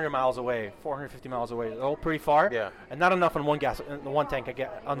 500 miles away, 450 miles away. They're all pretty far. Yeah. And not enough on one tank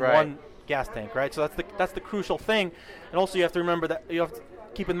one gas tank, right? So that's the crucial thing. And also you have to remember that you have to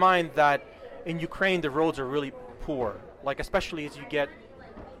keep in mind that in Ukraine the roads are really poor. Like especially as you get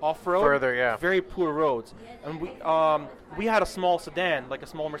off-road, further, very poor roads. And we had a small sedan, like a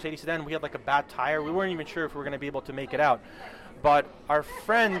small Mercedes sedan. We had like a bad tire. We weren't even sure if we were going to be able to make it out. But our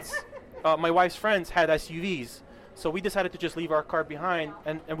friends, my wife's friends, had SUVs. So we decided to just leave our car behind,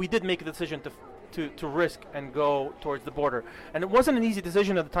 and we did make a decision to risk and go towards the border. And it wasn't an easy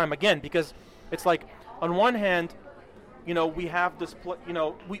decision at the time, again, because it's like, on one hand, we have this,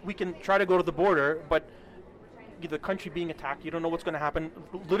 we can try to go to the border, but the country being attacked, you don't know what's going to happen.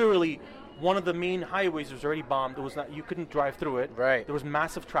 Literally, one of the main highways was already bombed. It was not, you couldn't drive through it. Right. There was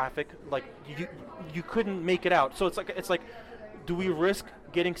massive traffic. Like, you couldn't make it out. So it's like, do we risk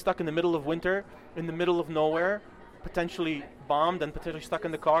getting stuck in the middle of winter, in the middle of nowhere, potentially bombed and potentially stuck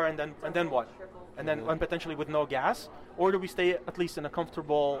in the car, and then what? And then potentially with no gas? Or do we stay at least in a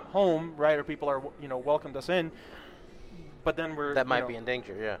comfortable home, right, where people are, welcomed us in, but then that might be in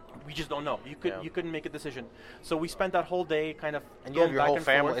danger, yeah. We just don't know. You couldn't make a decision. So we spent that whole day kind of and you have your whole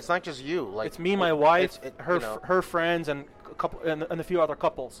family. Forth. It's not just you. Like it's me, my wife, her friends, and a couple and a few other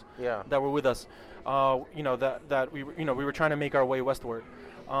couples that were with us. That we were trying to make our way westward.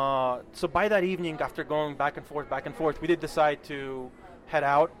 So by that evening, after going back and forth, we did decide to head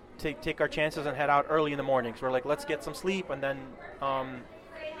out, take our chances and head out early in the morning. So we're like, let's get some sleep and then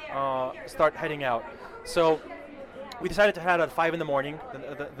start heading out. So we decided to head out at 5 in the morning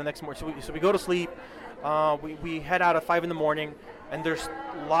the next morning. So we go to sleep. We head out at 5 in the morning, and there's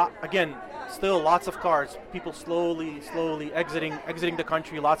still lots of cars. People slowly exiting the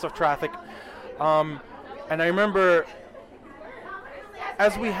country. Lots of traffic. And I remember,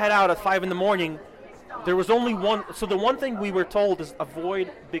 as we head out at 5 in the morning, there was only one. So the one thing we were told is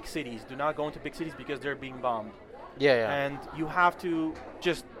avoid big cities. Do not go into big cities because they're being bombed. Yeah. And you have to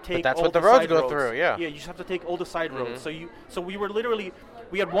just take. But that's all what the roads go through. Yeah. Yeah, you just have to take all the side roads. So we were literally.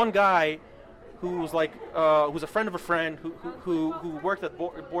 We had one guy who was like, who's a friend of a friend who worked at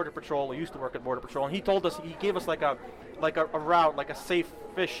Border Patrol, or used to work at Border Patrol, and he gave us like a route, like a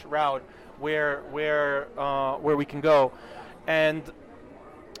safe-ish route where we can go, and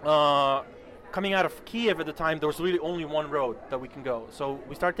coming out of Kiev at the time, there was really only one road that we can go. So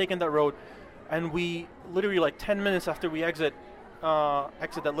we started taking that road, and we literally like 10 minutes after we exit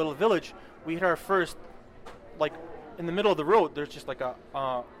that little village, we hit our first, like in the middle of the road, there's just like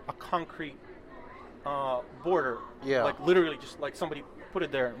a concrete border. Yeah. Like literally just like somebody put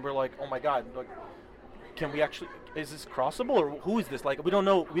it there, and we're like, oh my God, like, can we actually, is this crossable, or who is this? Like, we don't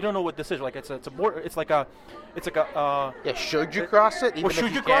know what this is. Like, it's a border. It's like a should you cross it? Even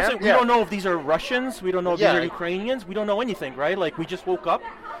should you cross it? We don't know if these are Russians. We don't know if these are Ukrainians. We don't know anything, right? Like, we just woke up.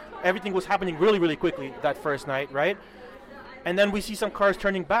 Everything was happening really, really quickly that first night, right? And then we see some cars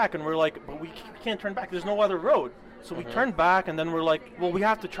turning back, and we're like, but we can't turn back. There's no other road. So we turn back, and then we're like, well, we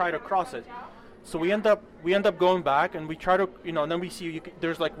have to try to cross it. So we end up going back, and we try to, and then we see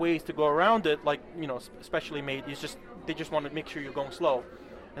there's like ways to go around it, like, specially made. They just want to make sure you're going slow.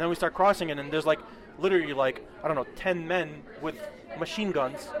 And then we start crossing it, and there's like literally like, I don't know, 10 men with machine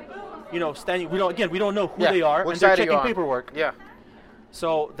guns, standing. We don't know who they are, and they're checking paperwork. Yeah.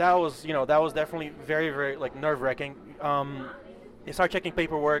 So that was definitely very, very like nerve-wracking. They start checking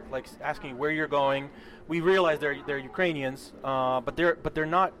paperwork, like asking where you're going. We realize they're Ukrainians, but they're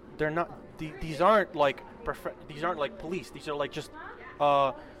not. These aren't like police. These are like just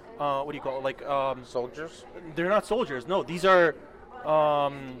what do you call it? Like soldiers? They're not soldiers. No, these are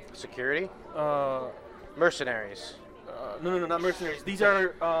security. Mercenaries. No, not mercenaries. These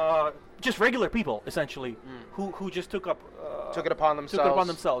are just regular people, essentially, who just took it upon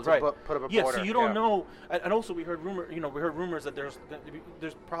themselves, right? Put up a yeah, border. So you don't know, and also we heard rumors that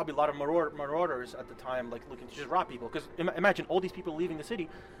there's probably a lot of marauders at the time, like looking to just rob people. Because imagine all these people leaving the city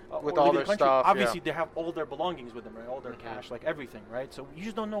with all their stuff. Obviously, they have all their belongings with them, right? All their cash, like everything, right? So you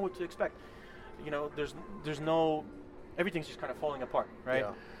just don't know what to expect. There's no, everything's just kind of falling apart, right?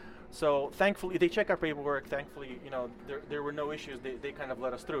 Yeah. So thankfully, they check our paperwork. Thankfully, there were no issues. They kind of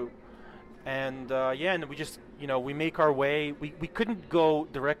let us through. And and we just, we make our way. We couldn't go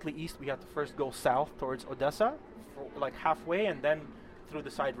directly east. We had to first go south towards Odessa, for like halfway, and then through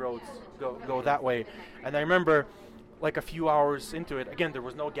the side roads go that way. And I remember, like a few hours into it, again, there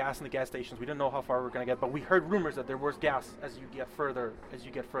was no gas in the gas stations. We didn't know how far we were going to get, but we heard rumors that there was gas as you get further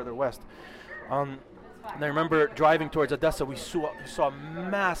west. And I remember driving towards Odessa, we saw a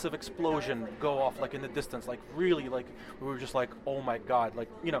massive explosion go off, like in the distance, like really, like we were just like, oh my God, like,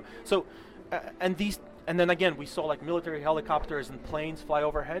 so, and then again, we saw like military helicopters and planes fly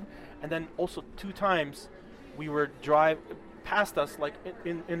overhead. And then also 2 times we were past us, like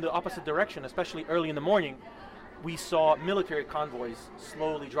in the opposite direction, especially early in the morning, we saw military convoys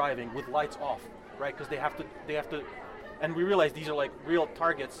slowly driving with lights off, right? Because they have to, and we realized these are like real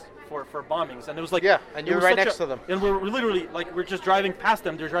targets for bombings, and it was like, and you're right next to them, and we're literally like, we're just driving past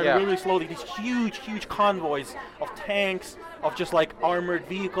them. They're driving really slowly. These huge convoys of tanks, of just like armored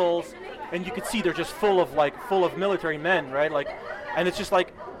vehicles, and you could see they're just full of military men, right? Like, and it's just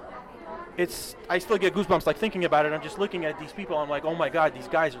like, I still get goosebumps like thinking about it. I'm just looking at these people. I'm like, oh my God, these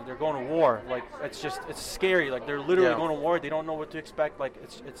guys they're going to war. Like, it's scary. Like, they're literally going to war. They don't know what to expect. Like,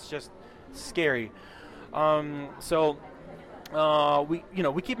 it's just scary.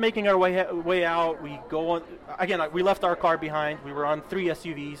 We keep making our way out. We go on again. We left our car behind. We were on 3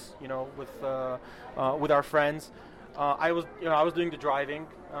 SUVs, with our friends. I was doing the driving,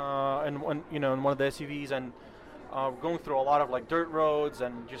 in one of the SUVs, and going through a lot of like dirt roads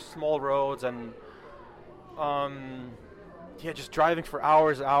and just small roads, and just driving for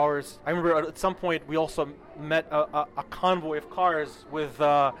hours. I remember at some point we also met a convoy of cars with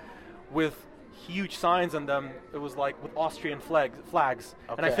huge signs on them. It was like with Austrian flags,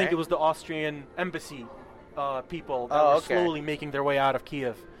 and I think it was the Austrian embassy people that were slowly making their way out of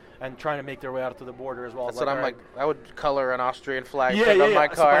Kiev and trying to make their way out to the border as well. That's what I'm like. I would color an Austrian flag on my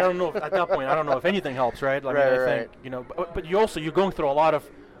car. So I don't know at that point. I don't know if anything helps, right? Like, I think but you're going through a lot of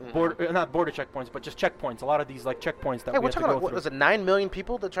not border checkpoints, but just checkpoints. A lot of these like checkpoints that we have to go through. What was it? 9 million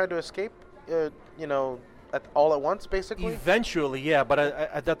people that tried to escape? All at once, basically? Eventually, yeah, but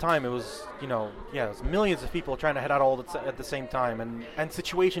at that time it was, it was millions of people trying to head out all at the same time, and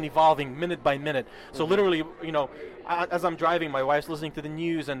situation evolving minute by minute. So literally, as I'm driving, my wife's listening to the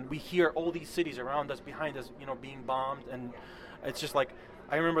news, and we hear all these cities around us, behind us, being bombed, and it's just like,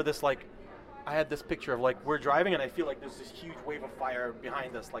 I remember this, like, I had this picture of, like, we're driving, and I feel like there's this huge wave of fire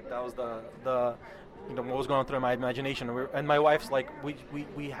behind us, like, that was the what was going on through my imagination, and my wife's like,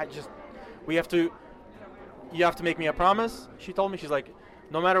 you have to make me a promise. She told me, she's like,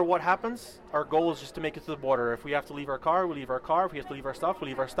 no matter what happens, our goal is just to make it to the border. If we have to leave our car, we leave our car. If we have to leave our stuff, we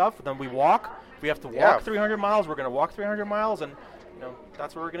leave our stuff. Then we walk. If we have to walk 300 miles, we're going to walk 300 miles, and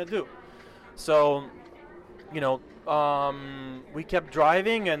that's what we're going to do. So, we kept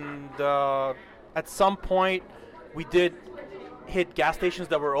driving, and at some point, we did hit gas stations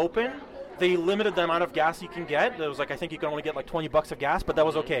that were open. They limited the amount of gas you can get. It was like, I think you can only get like $20 of gas, but that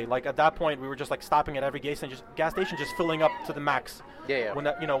was okay. Like, at that point, we were just like stopping at every gas station, just filling up to the max. Yeah.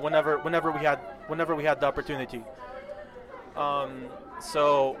 Whenever we had the opportunity.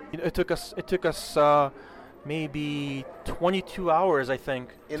 So it took us maybe 22 hours, I think,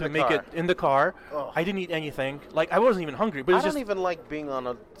 to make it in the car. Oh. I didn't eat anything. Like, I wasn't even hungry. But I don't even like being on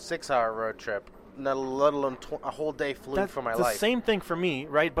a 6-hour road trip, let alone a whole day flew for my life. The same thing for me,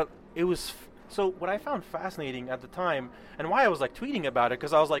 right? But it was so what I found fascinating at the time, and why I was like tweeting about it,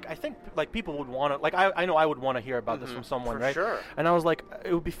 because I was like, I think like people would want to, like, I know I would want to hear about this from someone, right? Sure. And I was like,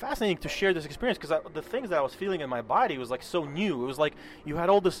 it would be fascinating to share this experience, because the things that I was feeling in my body was like so new. It was like you had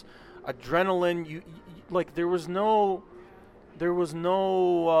all this adrenaline. You like there was no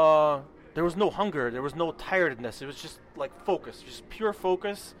hunger. There was no tiredness. It was just like focus, just pure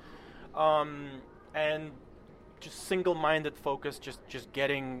focus, and just single-minded focus. Just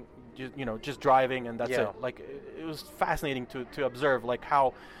getting. Just driving, and that's it. Like it was fascinating to observe, like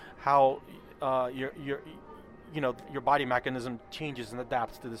how your body mechanism changes and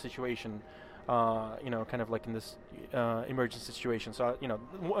adapts to the situation. kind of like in this emergency situation. So,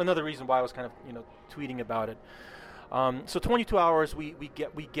 another reason why I was kind of, tweeting about it. So 22 hours, we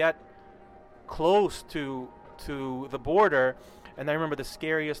get close to the border, and I remember the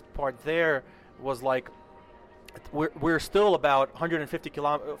scariest part there was like we're still about 150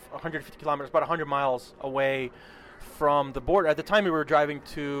 kilometers, about 100 miles away from the border. At the time, we were driving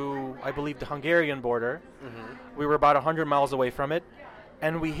to, I believe, the Hungarian border. Mm-hmm. We were about 100 miles away from it,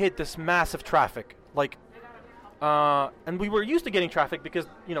 and we hit this massive traffic. And we were used to getting traffic because,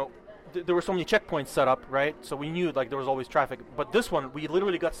 there were so many checkpoints set up, right? So we knew there was always traffic. But this one, we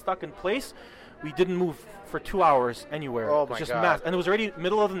literally got stuck in place. We didn't move for 2 hours anywhere. Oh, it was my just God. And it was already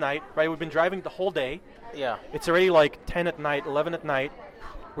middle of the night, right? We've been driving the whole day. Yeah. It's already like 10 at night, 11 at night.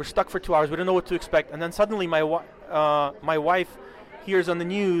 We're stuck for 2 hours. We don't know what to expect. And then suddenly my wife hears on the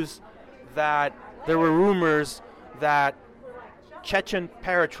news that there were rumors that Chechen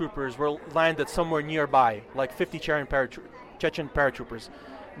paratroopers were landed somewhere nearby, like 50 Chechen paratroopers.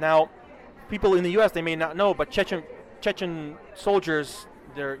 Now, people in the U.S., they may not know, but Chechen soldiers,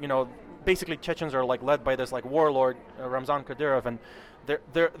 they're, basically Chechens are like led by this like warlord, Ramzan Kadyrov, and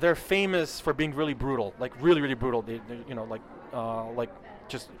they're famous for being really brutal, like really, really brutal. They like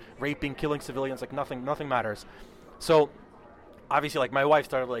just raping, killing civilians, like nothing matters. So obviously, like, my wife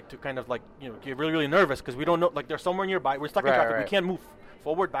started to kind of get really, really nervous because we don't know, they're somewhere nearby. We're stuck in traffic. Right. We can't move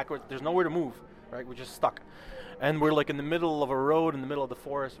forward, backwards. There's nowhere to move, right? We're just stuck. And we're in the middle of a road, in the middle of the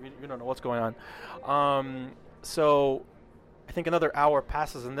forest. We don't know what's going on. So I think another hour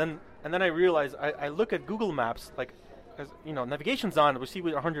passes, and then I realize I look at Google Maps, as navigation's on. We see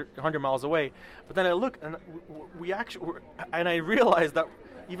we're 100 miles away, but then I look and I realize that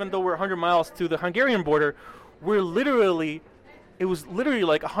even though we're 100 miles to the Hungarian border, it was literally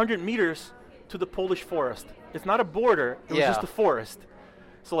like 100 meters to the Polish forest. It's not a border. It was just a forest.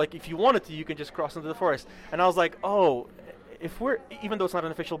 So if you wanted to, you can just cross into the forest. And I was like, oh, even though it's not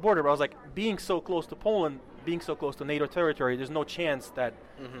an official border, but I was like, being so close to Poland, being so close to NATO territory, there's no chance that,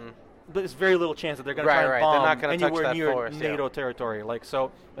 there's very little chance that they're going to try and bomb anywhere near forest, NATO territory.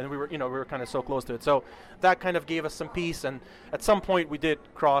 And we were kind of so close to it. So that kind of gave us some peace. And at some point we did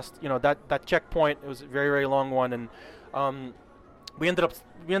cross, that checkpoint. It was a very, very long one. And we ended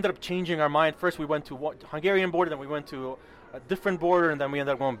up changing our mind. First we went to Hungarian border, then we went to a different border, and then we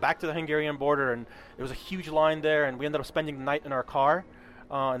ended up going back to the Hungarian border, and there was a huge line there, and we ended up spending the night in our car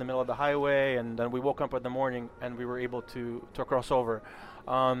in the middle of the highway, and then we woke up in the morning, and we were able to cross over,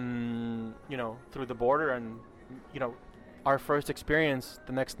 through the border. And, our first experience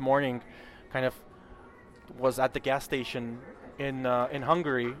the next morning kind of was at the gas station in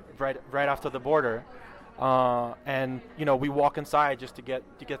Hungary, right after the border. And we walk inside just to get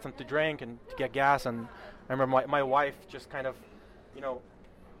something to drink and to get gas. And I remember my wife just kind of,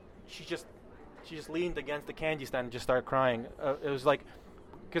 she just leaned against the candy stand and just started crying. It was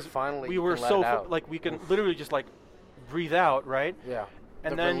because finally we were so we can literally just breathe out, right? Yeah.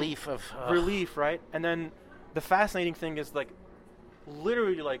 And the then relief, right? And then the fascinating thing is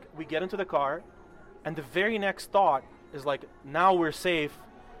literally we get into the car, and the very next thought is now we're safe.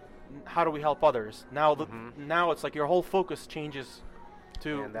 How do we help others? Now now it's your whole focus changes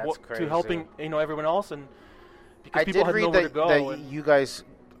to helping everyone else, and because people had nowhere to go. That you guys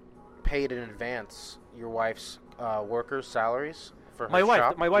paid in advance your wife's workers' salaries for her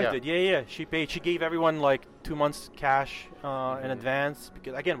shop? My wife did. Yeah. She paid. She gave everyone 2 months cash in advance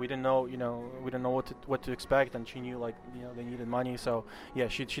because again we didn't know what to expect, and she knew they needed money. So yeah,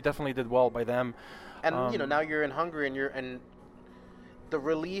 she definitely did well by them. And now you're in Hungary, and the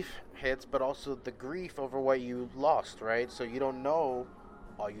relief hits, but also the grief over what you lost, right? So you don't know,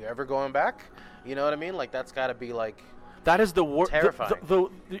 are you ever going back? You know what I mean? That's got to be that is the worst. Terrifying.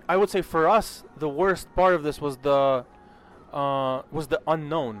 I would say for us, the worst part of this was the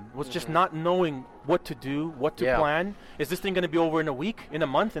unknown. Was just not knowing what to do, what to plan. Is this thing going to be over in a week, in a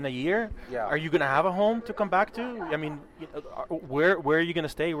month, in a year? Yeah. Are you going to have a home to come back to? I mean, where are you going to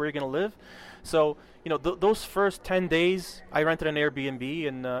stay? Where are you going to live? So those first 10 days, I rented an Airbnb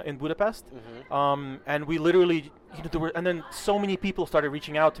in Budapest, and we literally, and then so many people started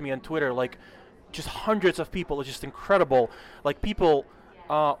reaching out to me on Twitter, just hundreds of people. It's just incredible. People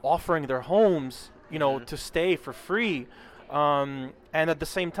offering their homes, to stay for free. And at the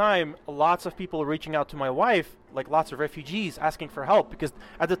same time, lots of people are reaching out to my wife, lots of refugees asking for help, because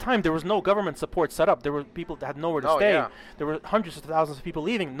at the time there was no government support set up. There were people that had nowhere to stay. Yeah. There were hundreds of thousands of people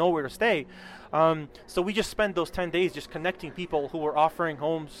leaving, nowhere to stay. So we just spent those 10 days just connecting people who were offering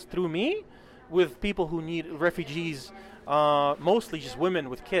homes through me with people who need refugees, mostly just women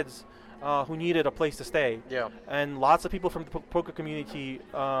with kids. who needed a place to stay. Yeah. And lots of people from the poker community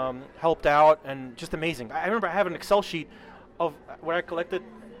helped out, and just amazing. I remember I have an Excel sheet of where I collected.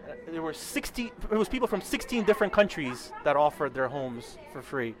 There were 60. It was people from 16 different countries that offered their homes for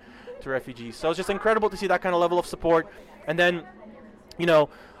free to refugees. So it's just incredible to see that kind of level of support. And then,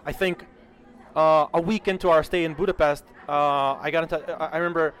 I think a week into our stay in Budapest, I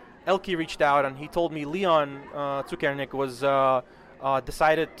remember Elke reached out and he told me Leon Cukernik was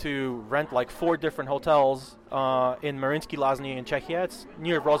decided to rent like 4 different hotels in Mariinsky Lázny in Czechia. It's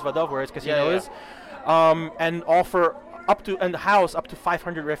near Rozvadov, where his casino is, and offer house up to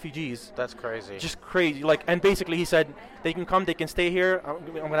 500 refugees. That's crazy. Just crazy. And basically he said they can come, they can stay here.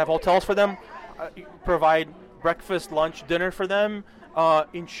 I'm gonna have hotels for them, provide breakfast, lunch, dinner for them,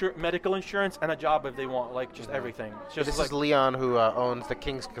 medical insurance, and a job if they want, just everything. Just this is Leon, who owns the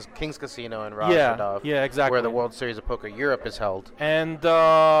King's Casino in Rozvadov. Yeah, exactly. Where the World Series of Poker Europe is held. And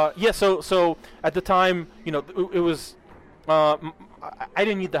so at the time, it was. I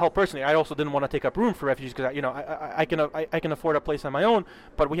didn't need the help personally. I also didn't want to take up room for refugees because I can afford a place on my own.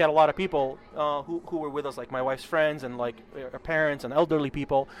 But we had a lot of people who were with us, like my wife's friends and like our parents and elderly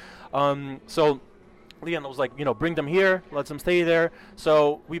people. So Leon was like, bring them here, let them stay there.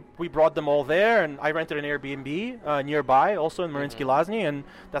 So we brought them all there, and I rented an Airbnb nearby, also in Mariinsky Lázny, and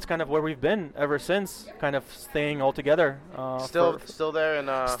that's kind of where we've been ever since, kind of staying all together. Still there in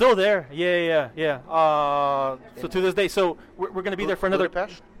Still there, yeah. So to this day, so we're going to be there for another.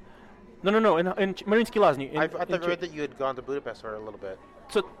 Budapest? No, in Mariinsky Lázny. I thought I read that you had gone to Budapest for a little bit.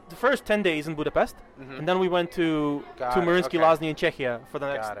 So the first 10 days in Budapest, and then we went to Mariinsky Lázny in Czechia for the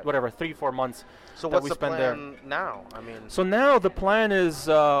next 3-4 months. So that what's we the spend plan there. now? I mean, so now the plan is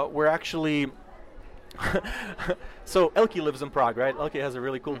we're actually. So Elke lives in Prague, right? Elke has a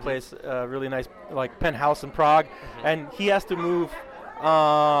really cool place, really nice penthouse in Prague, and he has to move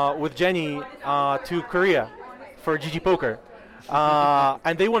with Jenny to Korea for GG Poker,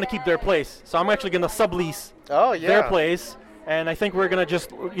 and they want to keep their place. So I'm actually going to sublease their place, and I think we're going to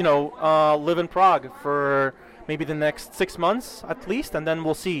just live in Prague for maybe the next 6 months at least, and then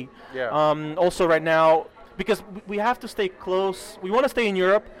we'll see. Yeah. Also right now, because we have to stay close, we want to stay in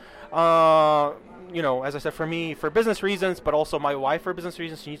Europe, as I said, for me, for business reasons, but also my wife for business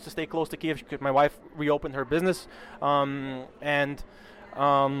reasons. She needs to stay close to Kiev because my wife reopened her business, and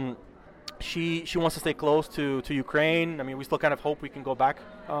she wants to stay close to Ukraine. I mean, we still kind of hope we can go back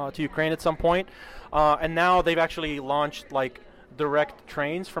to Ukraine at some point. And now they've actually launched direct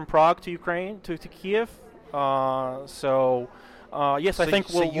trains from Prague to Ukraine to Kiev. Yes, I think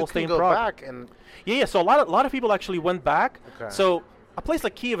we'll stay in Prague. Go back and So a lot of people actually went back. Okay. So a place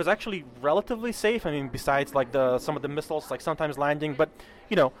like Kiev is actually relatively safe. I mean, besides some of the missiles sometimes landing, but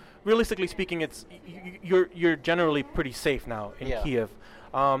realistically speaking, it's you're generally pretty safe now in Kiev.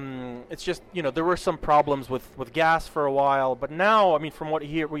 It's just there were some problems with gas for a while, but now, I mean, from what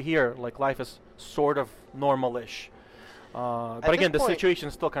we hear, life is sort of normal-ish. But again, the situation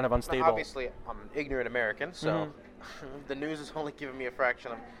is still kind of unstable. Obviously, I'm an ignorant American, so the news is only giving me a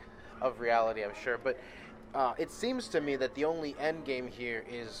fraction of reality, I'm sure. But it seems to me that the only end game here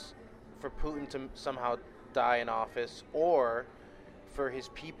is for Putin to somehow die in office, or for his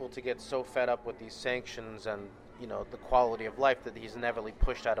people to get so fed up with these sanctions and the quality of life that he's inevitably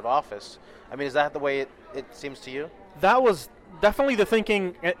pushed out of office. I mean, is that the way it seems to you? That was definitely the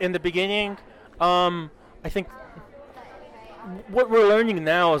thinking in the beginning. I think what we're learning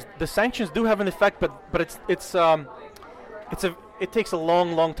now is the sanctions do have an effect, but it takes a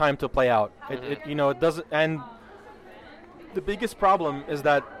long time to play out. It doesn't. And the biggest problem is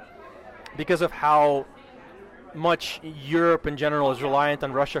that because of how much Europe in general is reliant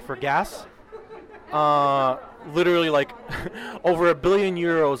on Russia for gas, literally over €1 billion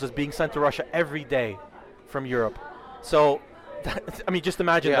is being sent to Russia every day from Europe. So just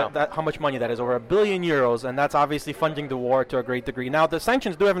imagine that how much money that is, over €1 billion, and that's obviously funding the war to a great degree. Now, the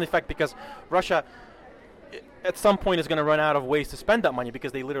sanctions do have an effect because Russia, at some point, is going to run out of ways to spend that money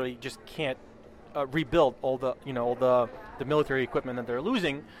because they literally just can't rebuild all the military equipment that they're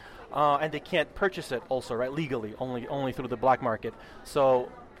losing, and they can't purchase it also, right, legally, only through the black market. So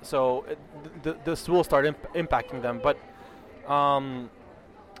this will start impacting them, but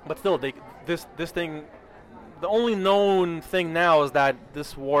still, this thing. The only known thing now is that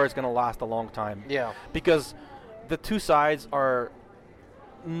this war is going to last a long time. Yeah. Because the two sides are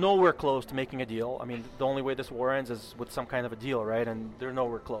nowhere close to making a deal. I mean, the only way this war ends is with some kind of a deal, right? And they're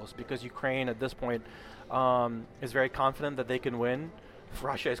nowhere close because Ukraine at this point is very confident that they can win.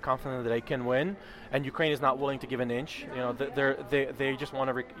 Russia is confident that they can win, and Ukraine is not willing to give an inch. They just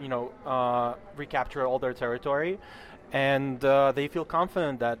want to recapture all their territory. And they feel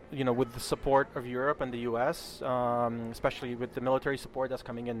confident that, with the support of Europe and the U.S., especially with the military support that's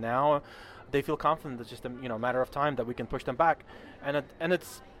coming in now, they feel confident it's just a matter of time that we can push them back. And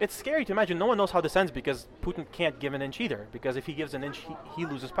it's scary to imagine. No one knows how this ends because Putin can't give an inch either. Because if he gives an inch, he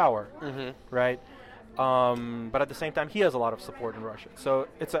loses power, right? But at the same time, he has a lot of support in Russia. So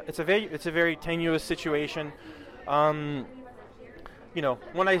it's a very tenuous situation. When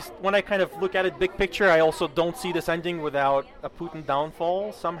I kind of look at it big picture, I also don't see this ending without a Putin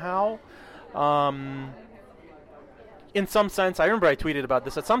downfall somehow. In some sense, I remember I tweeted about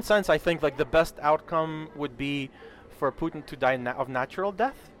this. In some sense, I think like the best outcome would be for Putin to die of natural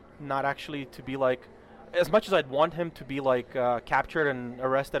death, not actually to be like, as much as I'd want him to be like captured and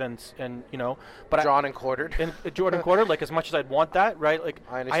arrested and but drawn and quartered. Drawn and quartered, like as much as I'd want that, right? Like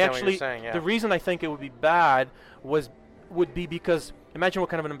I understand what you're saying. Yeah. The reason I think it would be bad would be because imagine what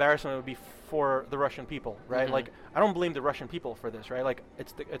kind of an embarrassment it would be for the Russian people, right? Like I don't blame the Russian people for this, right? Like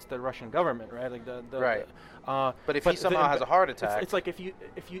it's the Russian government, right? Like the right. But if he somehow has a heart attack, it's like if you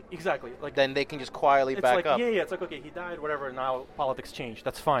exactly like then they can just quietly it's back like, up. Yeah, it's like okay, he died, whatever. Now politics change.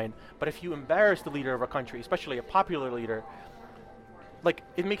 That's fine. But if you embarrass the leader of a country, especially a popular leader, like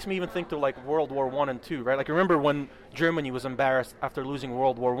it makes me even think to like World War I and II, right? Like remember when Germany was embarrassed after losing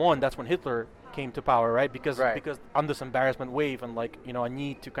World War I? That's when Hitler came to power, right? Because on this embarrassment wave and like a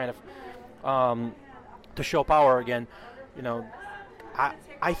need to kind of to show power again,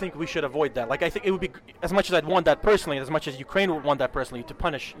 I think we should avoid that. Like I think it would be as much as I'd want that personally, as much as Ukraine would want that personally to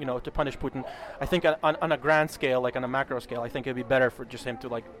punish Putin. I think on a grand scale, like on a macro scale, I think it'd be better for just him to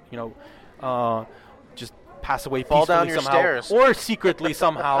like just pass away fall peacefully down your somehow, stairs, or secretly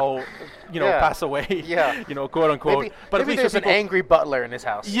somehow, pass away. Yeah, quote unquote. But maybe there's an angry butler in his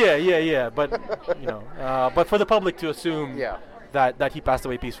house. Yeah. But but for the public to assume that he passed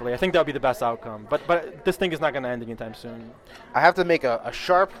away peacefully, I think that would be the best outcome. But this thing is not going to end anytime soon. I have to make a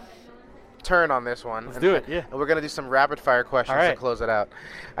sharp turn on this one. Let's do it. Yeah. And we're going to do some rapid fire questions All right. to close it out.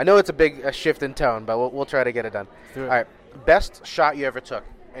 I know it's a big shift in tone, but we'll try to get it done. Let's do it. All right. Best shot you ever took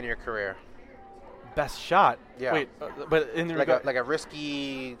in your career? Best shot. Yeah. Wait, but in like a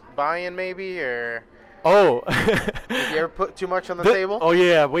risky buy-in maybe, or oh. Did you ever put too much on the table? Oh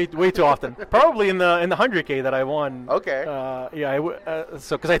yeah, way too often. Probably in the 100K that I won. Okay.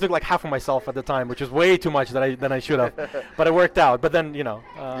 So because I took like half of myself at the time, which was way too much than I should have, but it worked out. But then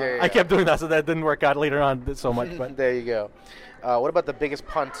I kept doing that, so that didn't work out later on so much. But there you go. What about the biggest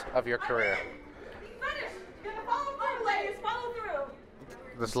punt of your career?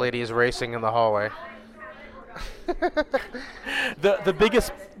 This lady is racing in the hallway.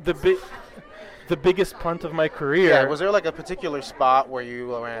 the biggest punt of my career. Yeah, was there like a particular spot where you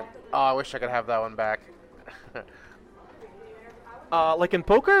went, "Oh, I wish I could have that one back"? Like in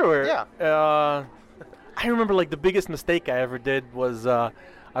poker, or yeah. I remember like the biggest mistake I ever did was I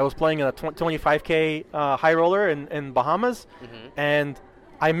was playing in a 25K high roller in Bahamas, and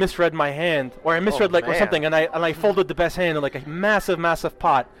I misread my hand, or I misread or something, and I folded the best hand in like a massive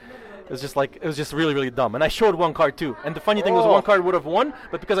pot. It was just really, really dumb. And I showed one card too. And the funny thing was one card would have won,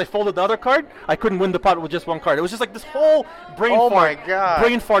 but because I folded the other card, I couldn't win the pot with just one card. It was just like this whole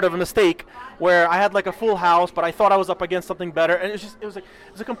brain fart of a mistake where I had like a full house, but I thought I was up against something better, and it was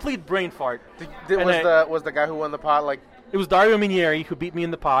a complete brain fart. Was the guy who won the pot like? It was Dario Minieri who beat me in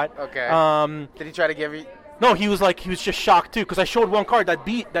the pot. Okay. Did he try to give you? No, he was just shocked too because I showed one card that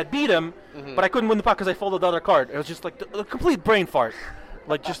beat him, but I couldn't win the pot because I folded the other card. It was just like a complete brain fart,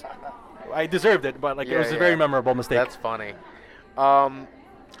 like just. I deserved it, but it was a very memorable mistake. That's funny.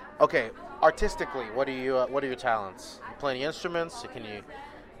 Okay, artistically, what are your talents? You play any instruments? Can you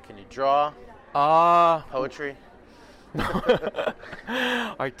draw? Poetry?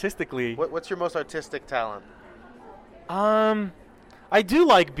 Artistically. What's your most artistic talent? I do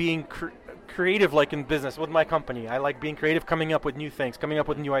like being creative, like in business with my company. I like being creative, coming up with new things, coming up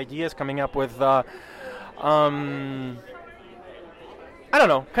with new ideas, coming up with I don't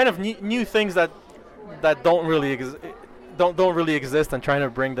know, kind of new things that don't really exist, and trying to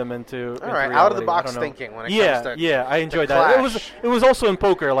bring them into reality. Out of the box thinking when it comes to I enjoyed that. It was also in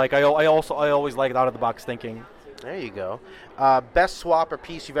poker. Like I always liked out of the box thinking. There you go. Best swap or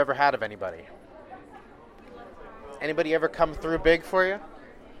piece you've ever had of anybody? Anybody ever come through big for you?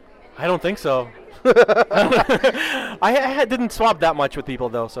 I don't think so. I didn't swap that much with people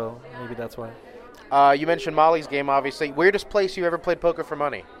though, so maybe that's why. You mentioned Molly's game, obviously. Weirdest place you ever played poker for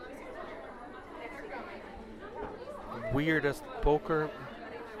money? Weirdest poker?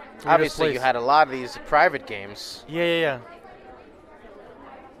 Obviously, place. You had a lot of these private games. Yeah.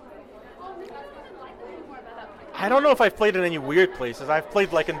 I don't know if I've played in any weird places. I've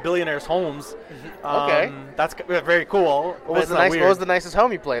played like in billionaires' homes. Okay. That's very cool. What was the nicest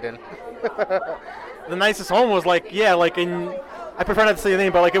home you played in? The nicest home was like in. I prefer not to say the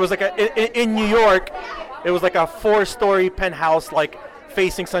name, but like it was like in New York. It was like a 4-story penthouse, like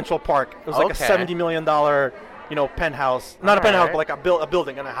facing Central Park. It was like a $70 million, penthouse. Not a penthouse, but like a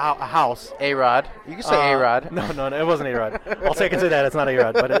building and a house. A-Rod. You can say A-Rod. No, it wasn't A-Rod. I can say that it's not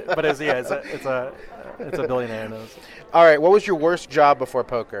A-Rod, but it's a billionaire. All right. What was your worst job before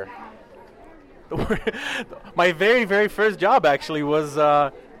poker? My very, very first job actually was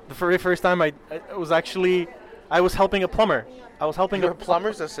the very first time I was helping a plumber. I was helping a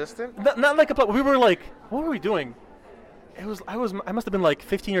plumber's assistant? Not like a plumber. We were like, what were we doing? I must have been like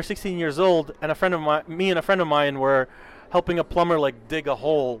 15 or 16 years old, and me and a friend of mine were helping a plumber like dig a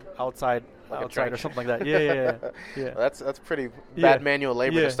hole outside or something like that. Yeah. Well, that's pretty bad manual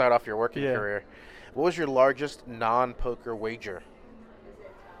labor to start off your working career. What was your largest non-poker wager?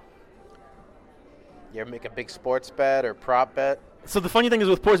 You ever make a big sports bet or prop bet? So the funny thing is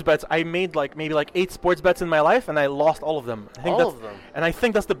with sports bets, I made maybe 8 sports bets in my life, and I lost all of them. All of them? And I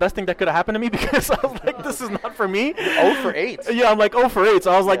think that's the best thing that could have happened to me because I was like, this is not for me. 0 for 8. Yeah, I'm like 0 for 8.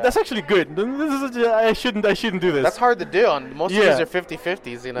 So I was like, that's actually good. I shouldn't do this. That's hard to do. Most of these are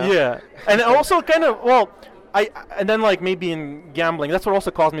 50-50s, Yeah. And also kind of, and then maybe in gambling, that's what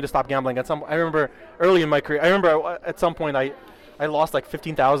also caused me to stop gambling. I remember early in my career, at some point I lost like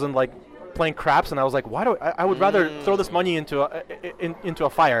 15,000 playing craps, and I was like, why do I would rather throw this money into a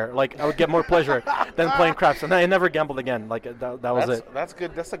fire. Like I would get more pleasure than playing craps, and I never gambled again. Like that was it. That's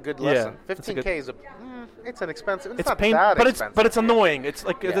good. That's a good lesson. 15K is it's an expensive. It's not pain, that but expensive. It's annoying. It's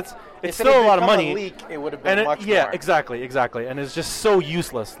like it's still a lot of money. Leak, it would have been much more. Yeah, exactly, and it's just so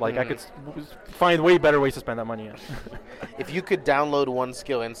useless. Like I could find way better ways to spend that money. If you could download one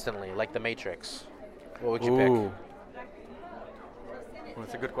skill instantly, like the Matrix, what would you pick? Well,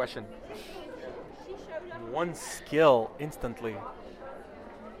 that's a good question. One skill instantly.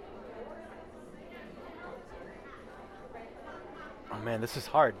 Oh man, this is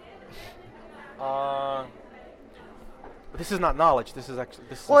hard. This is not knowledge. This is actually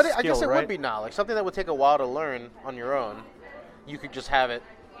a skill, I guess it right? would be knowledge. Something that would take a while to learn on your own. You could just have it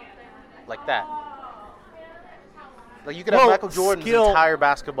like that. Like you could have Michael Jordan's entire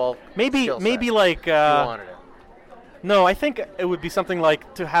basketball. Maybe like if you wanted it. No, I think it would be something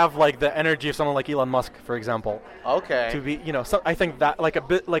like to have like the energy of someone like Elon Musk, for example. Okay. To be, I think that like a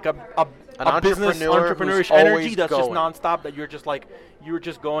bit like a business entrepreneur entrepreneurish energy that's just nonstop. That you're just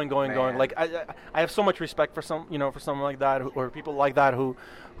going. Like I have so much respect for for someone like that or people like that who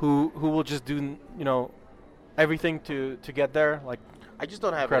will just do everything to get there. Like I just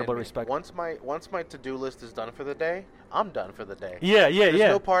don't have incredible respect. Once my to-do list is done for the day, I'm done for the day. Yeah. There's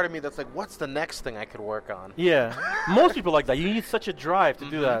no part of me that's like, what's the next thing I could work on? Yeah. Most people like that. You need such a drive to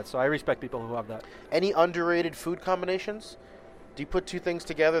do that. So I respect people who have that. Any underrated food combinations? Do you put two things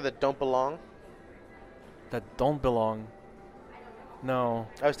together that don't belong? That don't belong? No.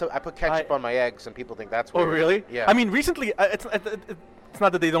 I put ketchup on my eggs, and people think that's weird. Oh, really? Yeah. I mean, recently, it's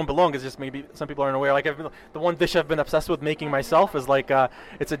not that they don't belong. It's just maybe some people aren't aware. Like the one dish I've been obsessed with making myself is like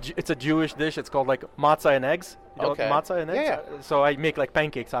it's a Jewish dish. It's called like matzah and eggs. You know matzah and eggs. Yeah. So I make like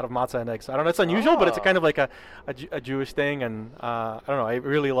pancakes out of matzah and eggs. I don't know. It's unusual, but it's kind of like a Jewish thing, and I don't know. I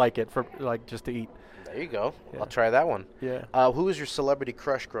really like it for like just to eat. There you go. Yeah. I'll try that one. Yeah. Who was your celebrity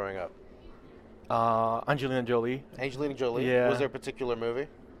crush growing up? Angelina Jolie. Angelina Jolie. Yeah. Was there a particular movie?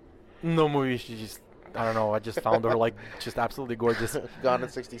 No movie. She just. I don't know. I just found her like just absolutely gorgeous. Gone in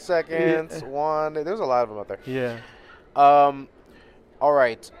 60 Seconds. One. There's a lot of them out there. Yeah. All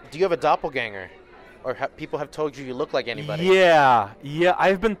right. Do you have a doppelganger, or people have told you look like anybody? Yeah.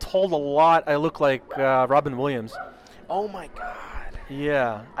 I've been told a lot. I look like Robin Williams. Oh my God.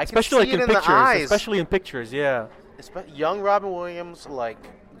 Yeah. I especially can see like it in in pictures. the eyes. Especially in pictures. Yeah. Young Robin Williams, like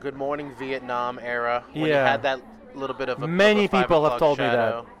Good Morning Vietnam era, when he had that little bit of a. Many of a people have told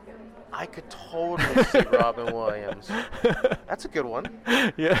shadow. me that. I could totally see Robin Williams. That's a good one.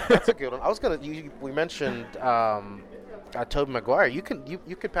 Yeah, that's a good one. I was gonna. We mentioned Tobey Maguire. You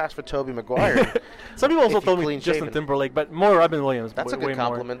could pass for Tobey Maguire. Some people also told me Justin Timberlake, but more Robin Williams. That's a good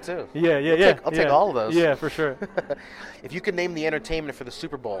compliment too. Yeah. I'll take all of those. Yeah, for sure. If you could name the entertainment for the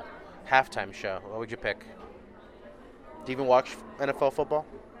Super Bowl halftime show, what would you pick? Do you even watch NFL football?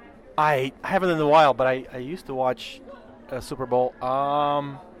 I haven't in a while, but I used to watch Super Bowl. Do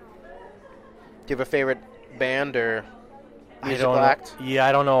you have a favorite band or musical act? Yeah,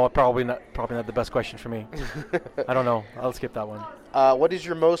 I don't know. Probably not the best question for me. I don't know. I'll skip that one. What is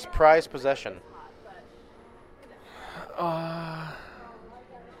your most prized possession? My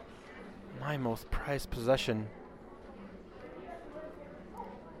most prized possession.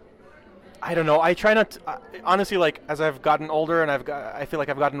 I don't know. I try not to, honestly, like, as I've gotten older and I feel like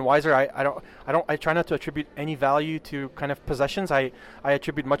I've gotten wiser, I try not to attribute any value to kind of possessions. I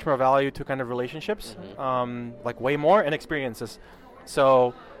attribute much more value to kind of relationships, like way more, and experiences.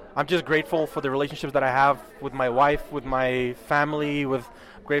 So I'm just grateful for the relationships that I have with my wife, with my family,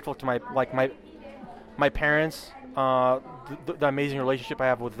 grateful to my parents, the amazing relationship I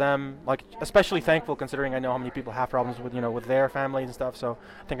have with them. Like, especially thankful considering I know how many people have problems with, with their families and stuff. So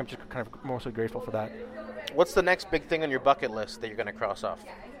I think I'm just kind of mostly grateful for that. What's the next big thing on your bucket list that you're going to cross off?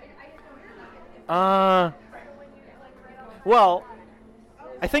 Well,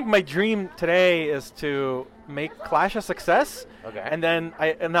 I think my dream today is to make Clash a success. Okay. And then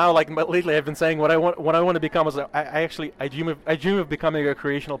lately I've been saying what I want to become is I dream of becoming a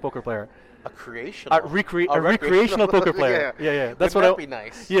recreational poker player. A recreational poker player. Yeah. That's Wouldn't that be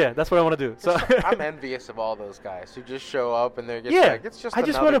nice? Yeah, that's what I want to do. So I'm envious of all those guys who just show up and they're just like, it's just I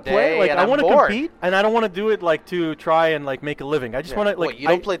just want to play. Like, I want to compete, and I don't want to do it like to try and like make a living. I just want to like. Wait, you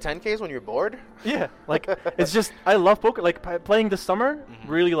don't play 10Ks when you're bored? Yeah, like it's just I love poker. Like playing this summer,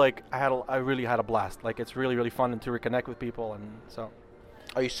 really like I really had a blast. Like it's really fun and to reconnect with people, and so.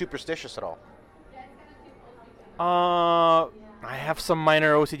 Are you superstitious at all? I have some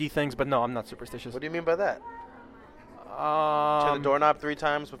minor OCD things, but no, I'm not superstitious. What do you mean by that? Turn the doorknob 3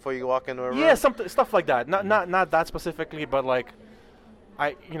 times before you walk into a room? Yeah, stuff like that. Not that specifically, but like,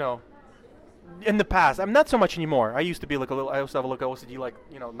 in the past, I'm not so much anymore. I used to be like I used to have a look at OCD, like,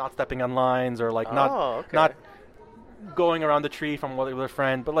 not stepping on lines or like not going around the tree from with a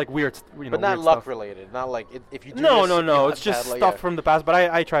friend, but like weird, but not weird luck stuff. related. Not like if you do No. It's just stuff from the past. But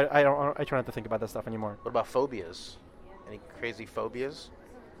I try not to think about that stuff anymore. What about phobias? Any crazy phobias?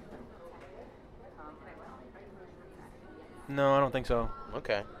 No, I don't think so.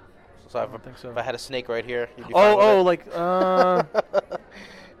 Okay. So I don't think so. If I had a snake right here, you'd be fine with it?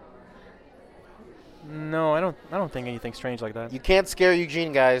 No, I don't think anything strange like that. You can't scare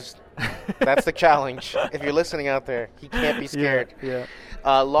Eugene, guys. That's the challenge. If you're listening out there, he can't be scared. Yeah.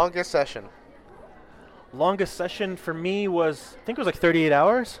 Longest session? Longest session for me was, I think it was like 38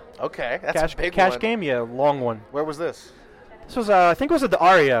 hours. Okay, that's a big cash one. game, yeah, long one. Where was this? This was, I think it was at the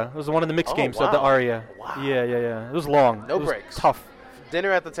Aria. It was one of the mixed games at the wow. Aria. Wow. Yeah. It was long. No it was breaks. Tough.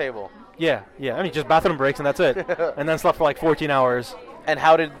 Dinner at the table. Yeah. I mean, just bathroom breaks and that's it. And then slept for like 14 hours. And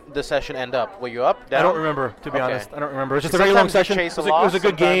how did the session end up? Were you up, down? I don't remember, to be honest. I don't remember. It was just a very Sometimes long you session. chase a It loss, was a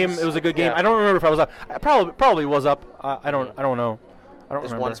good game. sometimes- It was a good game. yeah. I don't remember if I was up. I probably was up. I don't know. I don't There's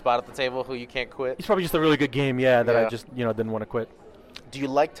remember. one spot at the table who you can't quit. It's probably just a really good game, that Yeah. I just, didn't want to quit. Do you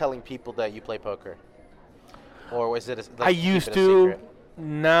like telling people that you play poker? Or was it I used to.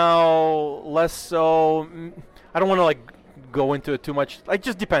 Now, less so. I don't want to, like, go into it too much. It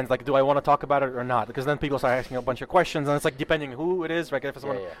just depends. Like, do I want to talk about it or not? Because then people start asking a bunch of questions, and it's like depending who it is. Like, if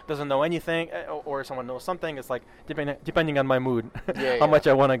someone doesn't know anything, or someone knows something, it's like depending on my mood, how much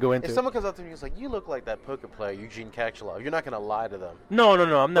I want to go into. If someone comes up to me and is like, you look like that poker player, Eugene Kakchalov, you're not going to lie to them. No,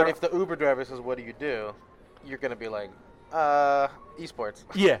 I'm not. But if the Uber driver says, what do you do? You're going to be like, esports.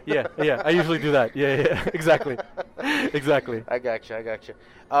 Yeah. I usually do that. Yeah, exactly. Exactly. I got you.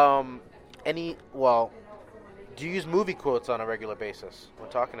 Do you use movie quotes on a regular basis when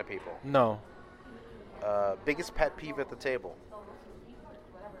talking to people? No. Biggest pet peeve at the table?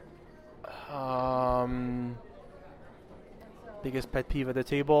 Biggest pet peeve at the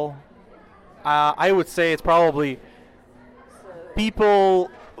table? I would say it's probably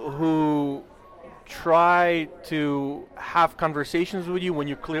people who try to have conversations with you when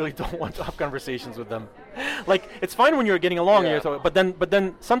you clearly don't want to have conversations with them. Like, it's fine when you're getting along, but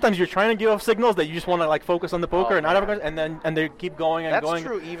then sometimes you're trying to give off signals that you just want to like focus on the poker and not have a, and they keep going and going.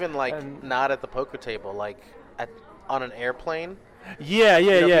 That's true. Even like not at the poker table, like on an airplane. Yeah.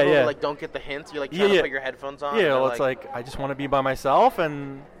 People like don't get the hints. You're like trying to put your headphones on. Yeah, well, it's like I just want to be by myself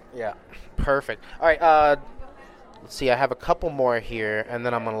and. Yeah, perfect. All right, let's see. I have a couple more here, and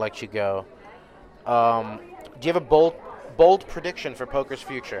then I'm gonna let you go. Do you have a bold prediction for poker's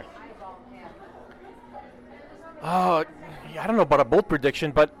future? I don't know about a bold prediction,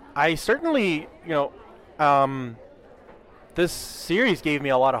 but I certainly, this series gave me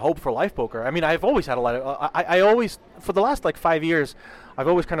a lot of hope for live poker. I mean, I've always had a lot of. I always, for the last like 5 years, I've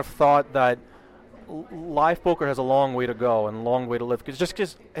always kind of thought that live poker has a long way to go and a long way to live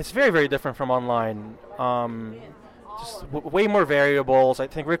because it's very, very different from online. Way more variables. I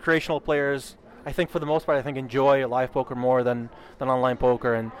think recreational players, for the most part, enjoy live poker more than online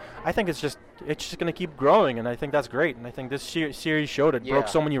poker, and I think it's just going to keep growing, and I think that's great. And I think this series showed it, broke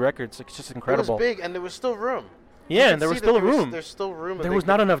so many records. It's just incredible. It was big, and there was still room. Yeah, and there was still room. There's still room. There was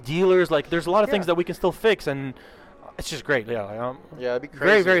not enough dealers. Like, there's a lot of things that we can still fix, and It's just great. Yeah, Yeah, it'd be crazy.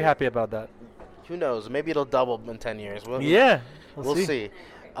 very, very happy about that. Who knows? Maybe it'll double in 10 years. We'll see.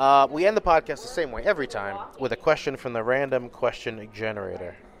 We end the podcast the same way every time with a question from the random question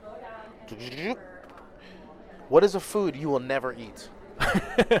generator. What is a food you will never eat?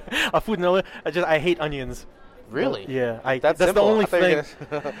 A food no, I hate onions. Really? Yeah, That's the simple. only I thought you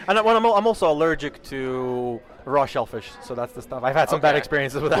thing. And I'm also allergic to raw shellfish, so that's the stuff. I've had some bad Okay.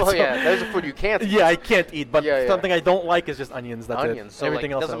 experiences with that. Well, so- yeah, there's a food you can't eat. Yeah, I can't eat, but Yeah, yeah. something I don't like is just onions. That's Onions. it. So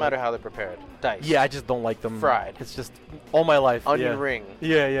Everything else doesn't I matter like. how they're prepared. Diced. Yeah, I just don't like them. Fried. It's just all my life. Onion yeah. ring.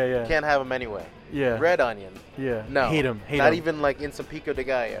 Yeah. Can't have them anyway. Yeah. Red onion. Yeah. No. Hate them. Not even like in some pico de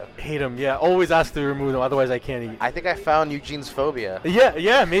gallo. Hate them. Yeah. Always ask to remove them, otherwise I can't eat. I think I found Eugene's phobia.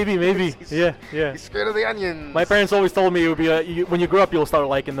 Yeah. Maybe. Yeah. He's scared of the onions. My parents always told me it would be when you grow up you'll start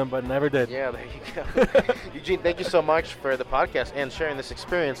liking them, but never did. Yeah, there you go. Eugene, thank you so much for the podcast and sharing this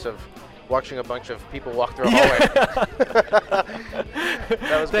experience of watching a bunch of people walk through a hallway.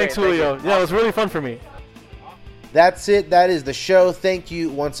 That was Thanks, great. Julio. Thank you. Yeah, it was really fun for me. That's it. That is the show. Thank you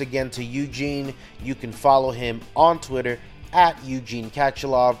once again to Eugene. You can follow him on Twitter at Eugene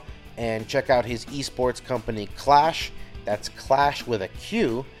Kachalov and check out his esports company Clash. That's Clash with a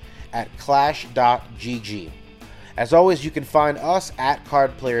Q at clash.gg. As always, you can find us at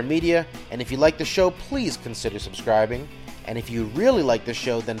Card Player Media. And if you like the show, please consider subscribing. And if you really like the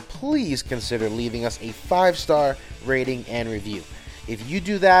show, then please consider leaving us a 5-star rating and review. If you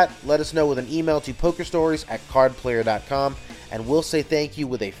do that, let us know with an email to pokerstories@cardplayer.com, and we'll say thank you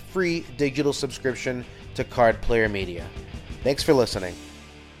with a free digital subscription to Card Player Media. Thanks for listening.